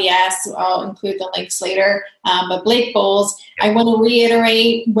BOLES, I'll include the links later. But Blake Bowles, I want to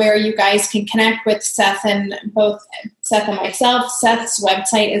reiterate where you guys can connect with Seth and both Seth and myself. Seth's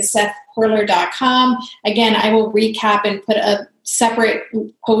website is SethPerler.com. Again, I will recap and put a separate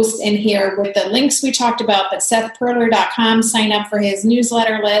post in here with the links we talked about, but SethPerler.com, sign up for his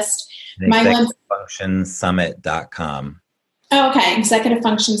newsletter list. ExecutiveFunctionSummit.com. Oh, okay.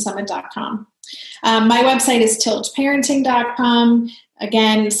 ExecutiveFunctionSummit.com. My website is tiltparenting.com.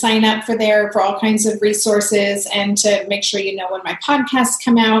 Again, sign up for all kinds of resources and to make sure you know when my podcasts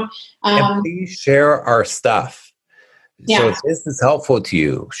come out. And please share our stuff. Yeah. So if this is helpful to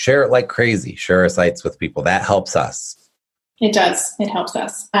you, share it like crazy. Share our sites with people. That helps us. It does. It helps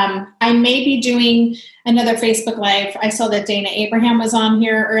us. I may be doing another Facebook Live. I saw that Dana Abraham was on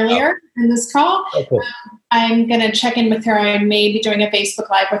here earlier in this call. Oh, cool. I'm going to check in with her. I may be doing a Facebook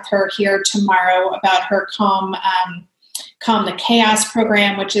Live with her here tomorrow about her Calm the Chaos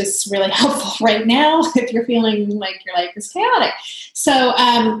program, which is really helpful right now if you're feeling like your life is chaotic. So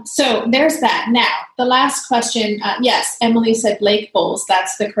there's that. Now, the last question. Yes, Emily said Blake Bowles.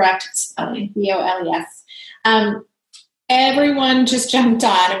 That's the correct spelling, BOLES. Everyone just jumped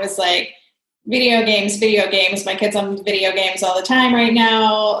on. It was like, video games. My kids on video games all the time right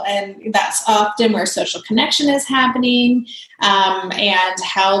now. And that's often where social connection is happening. And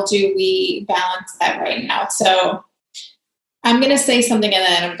how do we balance that right now? So I'm going to say something and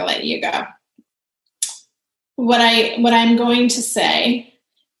then I'm going to let you go. What I'm going to say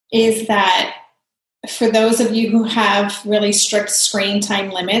is that for those of you who have really strict screen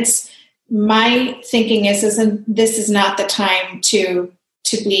time limits, my thinking is this is not the time to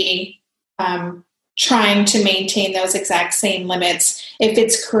be trying to maintain those exact same limits if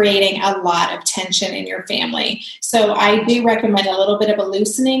it's creating a lot of tension in your family. So I do recommend a little bit of a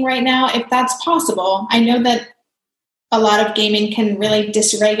loosening right now, if that's possible. I know that a lot of gaming can really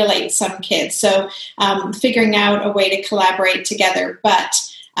dysregulate some kids. So figuring out a way to collaborate together. But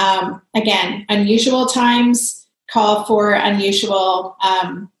again, unusual times call for unusual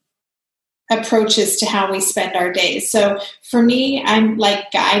approaches to how we spend our days. So for me, I'm like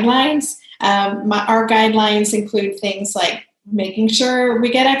guidelines. Our guidelines include things like making sure we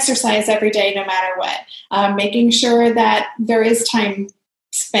get exercise every day, no matter what, making sure that there is time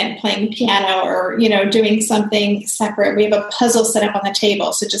spent playing piano or, doing something separate. We have a puzzle set up on the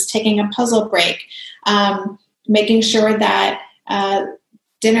table. So just taking a puzzle break, making sure that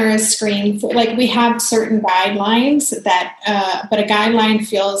dinner is screened. Like we have certain guidelines that, but a guideline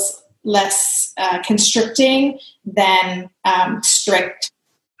feels less constricting than strict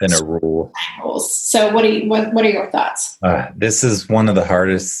than a rule. Rules. So what are your thoughts? This is one of the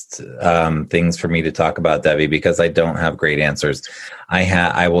hardest things for me to talk about, Debbie, because I don't have great answers.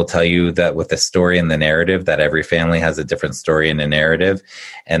 I will tell you that with the story and the narrative, that every family has a different story and a narrative,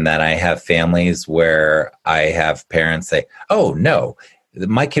 and that I have families where I have parents say, "Oh no,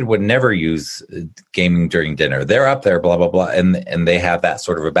 my kid would never use gaming during dinner. They're up there, blah, blah, blah." And they have that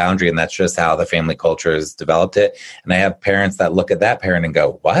sort of a boundary. And that's just how the family culture has developed it. And I have parents that look at that parent and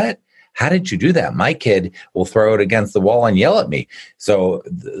go, "What? How did you do that? My kid will throw it against the wall and yell at me." So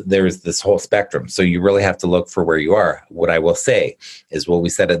there's this whole spectrum. So you really have to look for where you are. What I will say is what we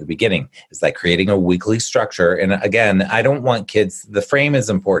said at the beginning is like creating a weekly structure. And again, I don't want kids, the frame is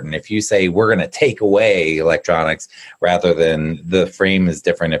important. If you say we're going to take away electronics rather than the frame is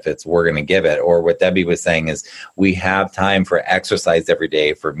different if it's we're going to give it, or what Debbie was saying is we have time for exercise every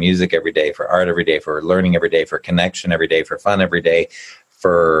day, for music every day, for art every day, for learning every day, for connection every day, for fun every day,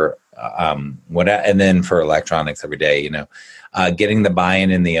 for and then for electronics every day, getting the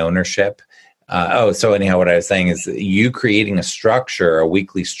buy-in and the ownership. So anyhow, what I was saying is you creating a structure, a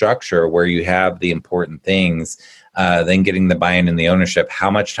weekly structure where you have the important things, then getting the buy-in and the ownership.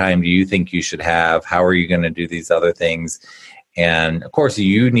 How much time do you think you should have? How are you going to do these other things? And of course,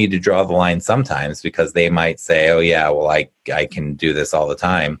 you need to draw the line sometimes because they might say, "Oh yeah, well, I can do this all the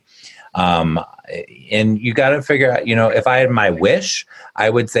time." And you got to figure out, if I had my wish, I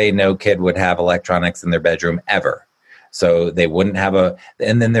would say no kid would have electronics in their bedroom ever. So they wouldn't have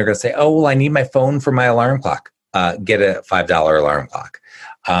and then they're going to say, "Oh, well, I need my phone for my alarm clock." Get a $5 alarm clock.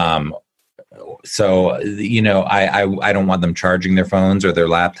 So, I don't want them charging their phones or their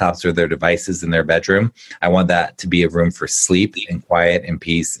laptops or their devices in their bedroom. I want that to be a room for sleep and quiet and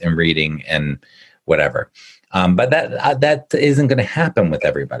peace and reading and whatever. But that isn't going to happen with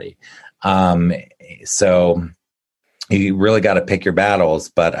everybody. So you really got to pick your battles,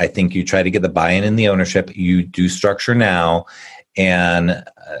 but I think you try to get the buy-in and the ownership. You do structure now, and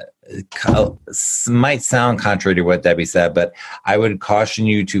might sound contrary to what Debbie said, but I would caution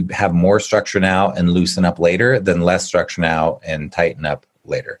you to have more structure now and loosen up later than less structure now and tighten up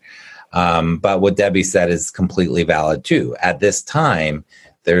later. But what Debbie said is completely valid too. At this time,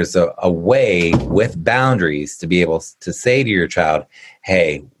 there's a way with boundaries to be able to say to your child,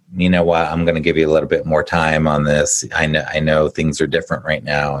 "Hey, you know what? I'm going to give you a little bit more time on this. I know things are different right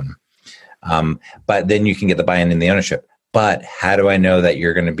now." And but then you can get the buy-in and the ownership. But how do I know that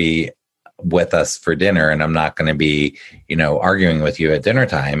you're going to be with us for dinner and I'm not going to be, arguing with you at dinner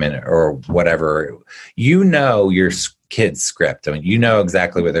time or whatever? Your kid's script. I mean, you know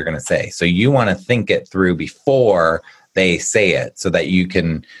exactly what they're going to say. So you want to think it through before they say it so that you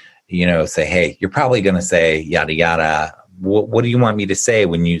can, say, "Hey, you're probably going to say yada, yada. What do you want me to say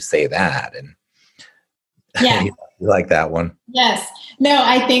when you say that?" And yeah, you like that one? Yes. No,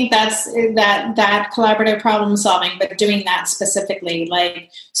 I think that's that collaborative problem solving, but doing that specifically,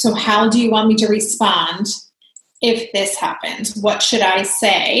 so how do you want me to respond if this happens? What should I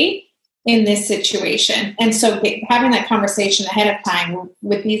say in this situation? And so having that conversation ahead of time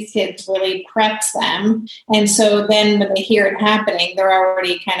with these kids really preps them. And so then when they hear it happening, they're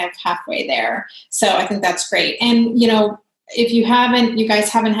already kind of halfway there. So I think that's great. And, if you guys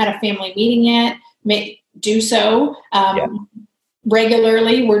haven't had a family meeting yet, do so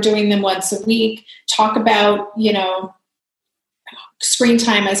regularly. We're doing them once a week. Talk about, screen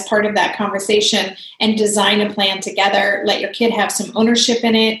time as part of that conversation and design a plan together. Let your kid have some ownership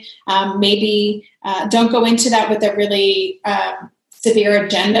in it. Maybe don't go into that with a really severe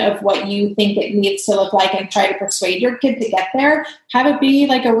agenda of what you think it needs to look like and try to persuade your kid to get there. Have it be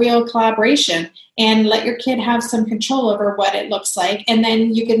like a real collaboration and let your kid have some control over what it looks like. And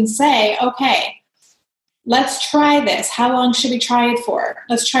then you can say, okay, let's try this. How long should we try it for?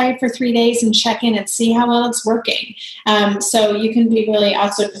 Let's try it for 3 days and check in and see how well it's working. So you can be really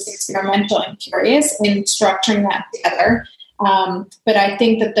also just experimental and curious in structuring that together. But I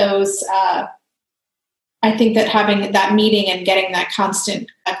think that having that meeting and getting that constant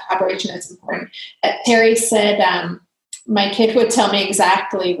collaboration is important. Terry said, my kid would tell me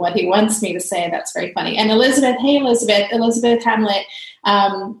exactly what he wants me to say. That's very funny. And Elizabeth, hey, Elizabeth Hamlet.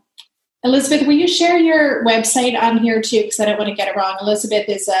 Elizabeth, will you share your website on here too? Because I don't want to get it wrong. Elizabeth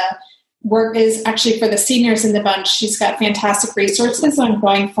is actually for the seniors in the bunch. She's got fantastic resources on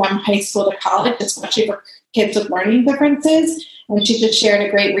going from high school to college, especially for kids with learning differences. And she just shared a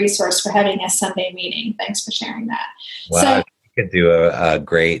great resource for having a Sunday meeting. Thanks for sharing that. Wow, so, you could do a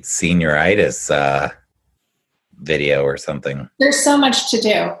great senioritis video or something. There's so much to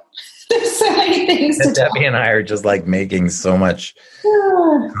do. There's so many things to do. Debbie and I are just like making so much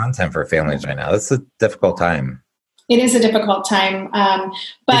content for families right now. It's a difficult time. It is a difficult time.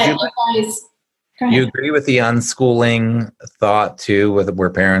 But you guys, go ahead. You agree with the unschooling thought too, where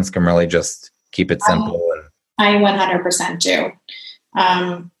parents can really just keep it simple? I 100% do.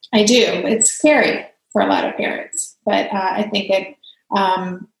 I do. It's scary for a lot of parents, but I think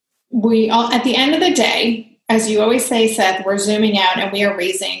we all, at the end of the day, as you always say, Seth, we're zooming out and we are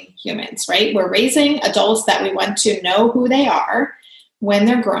raising humans, right? We're raising adults that we want to know who they are when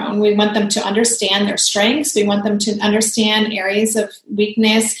they're grown. We want them to understand their strengths. We want them to understand areas of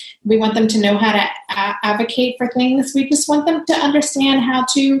weakness. We want them to know how to advocate for things. We just want them to understand how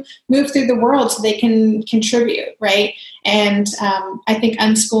to move through the world so they can contribute, right? And I think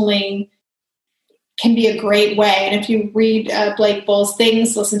unschooling can be a great way. And if you read Blake Bull's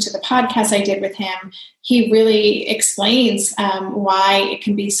things, listen to the podcast I did with him, he really explains why it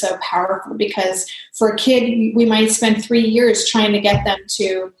can be so powerful. Because for a kid, we might spend 3 years trying to get them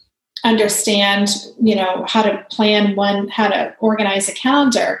to understand, how to plan how to organize a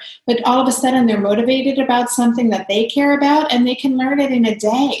calendar. But all of a sudden they're motivated about something that they care about and they can learn it in a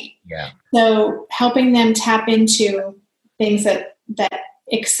day. Yeah. So helping them tap into things that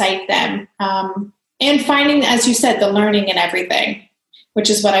excite them. And finding, as you said, the learning in everything, which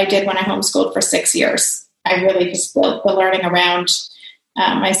is what I did when I homeschooled for 6 years. I really just built the learning around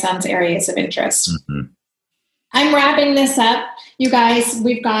my son's areas of interest. Mm-hmm. I'm wrapping this up. You guys,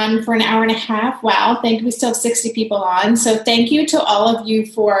 we've gone for an hour and a half. Wow. We still have 60 people on. So thank you to all of you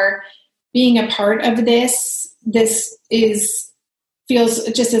for being a part of this. This feels,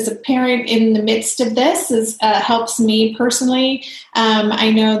 just as a parent in the midst of this, helps me personally.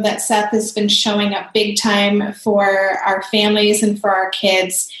 I know that Seth has been showing up big time for our families and for our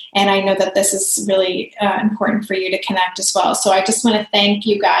kids. And I know that this is really important for you to connect as well. So I just want to thank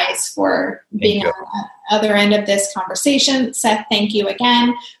you guys for being on the other end of this conversation. Seth, thank you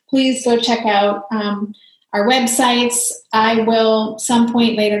again. Please go check out our websites. I will, some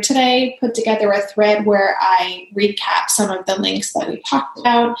point later today, put together a thread where I recap some of the links that we talked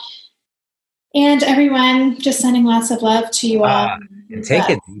about. And everyone, just sending lots of love to you all. And take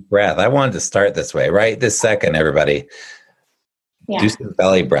a deep breath. I wanted to start this way, right this second, everybody. Yeah. Do some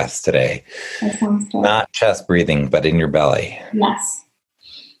belly breaths today. That sounds good. Not chest breathing, but in your belly. Yes.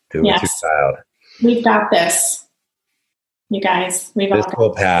 Do it with your child. We've got this, you guys. This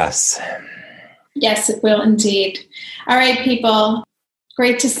will pass. Yes, it will indeed. All right, people.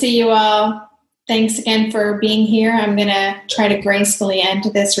 Great to see you all. Thanks again for being here. I'm going to try to gracefully end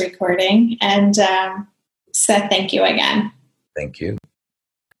this recording. And Seth, thank you again. Thank you.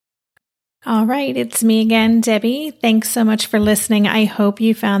 All right, it's me again, Debbie. Thanks so much for listening. I hope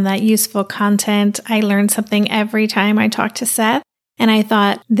you found that useful content. I learned something every time I talk to Seth. And I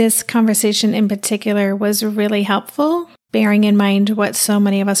thought this conversation in particular was really helpful, bearing in mind what so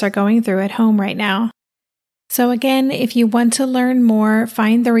many of us are going through at home right now. So again, if you want to learn more,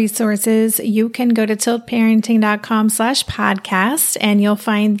 find the resources, you can go to tiltparenting.com/podcast and you'll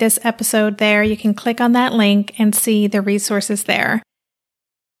find this episode there. You can click on that link and see the resources there.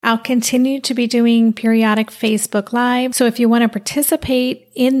 I'll continue to be doing periodic Facebook Live, so if you want to participate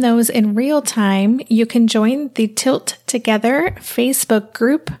in those in real time, you can join the Tilt Together Facebook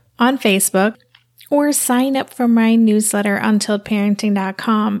group on Facebook or sign up for my newsletter on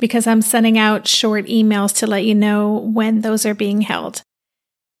tiltparenting.com because I'm sending out short emails to let you know when those are being held.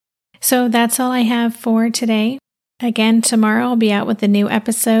 So that's all I have for today. Again, tomorrow I'll be out with a new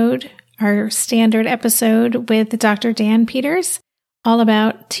episode, our standard episode with Dr. Dan Peters, all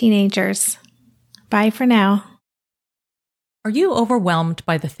about teenagers. Bye for now. Are you overwhelmed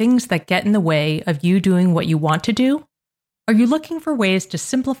by the things that get in the way of you doing what you want to do? Are you looking for ways to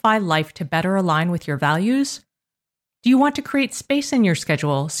simplify life to better align with your values? Do you want to create space in your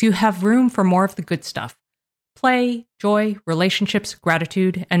schedule so you have room for more of the good stuff? Play, joy, relationships,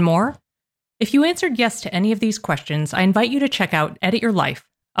 gratitude, and more? If you answered yes to any of these questions, I invite you to check out Edit Your Life,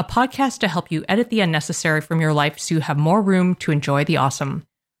 a podcast to help you edit the unnecessary from your life so you have more room to enjoy the awesome.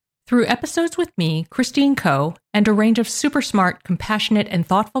 Through episodes with me, Christine Coe, and a range of super smart, compassionate, and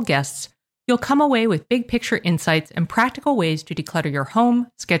thoughtful guests, you'll come away with big picture insights and practical ways to declutter your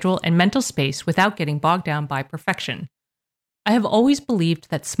home, schedule, and mental space without getting bogged down by perfection. I have always believed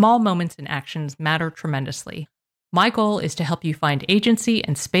that small moments and actions matter tremendously. My goal is to help you find agency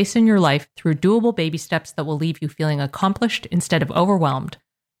and space in your life through doable baby steps that will leave you feeling accomplished instead of overwhelmed.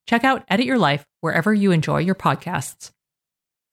 Check out Edit Your Life wherever you enjoy your podcasts.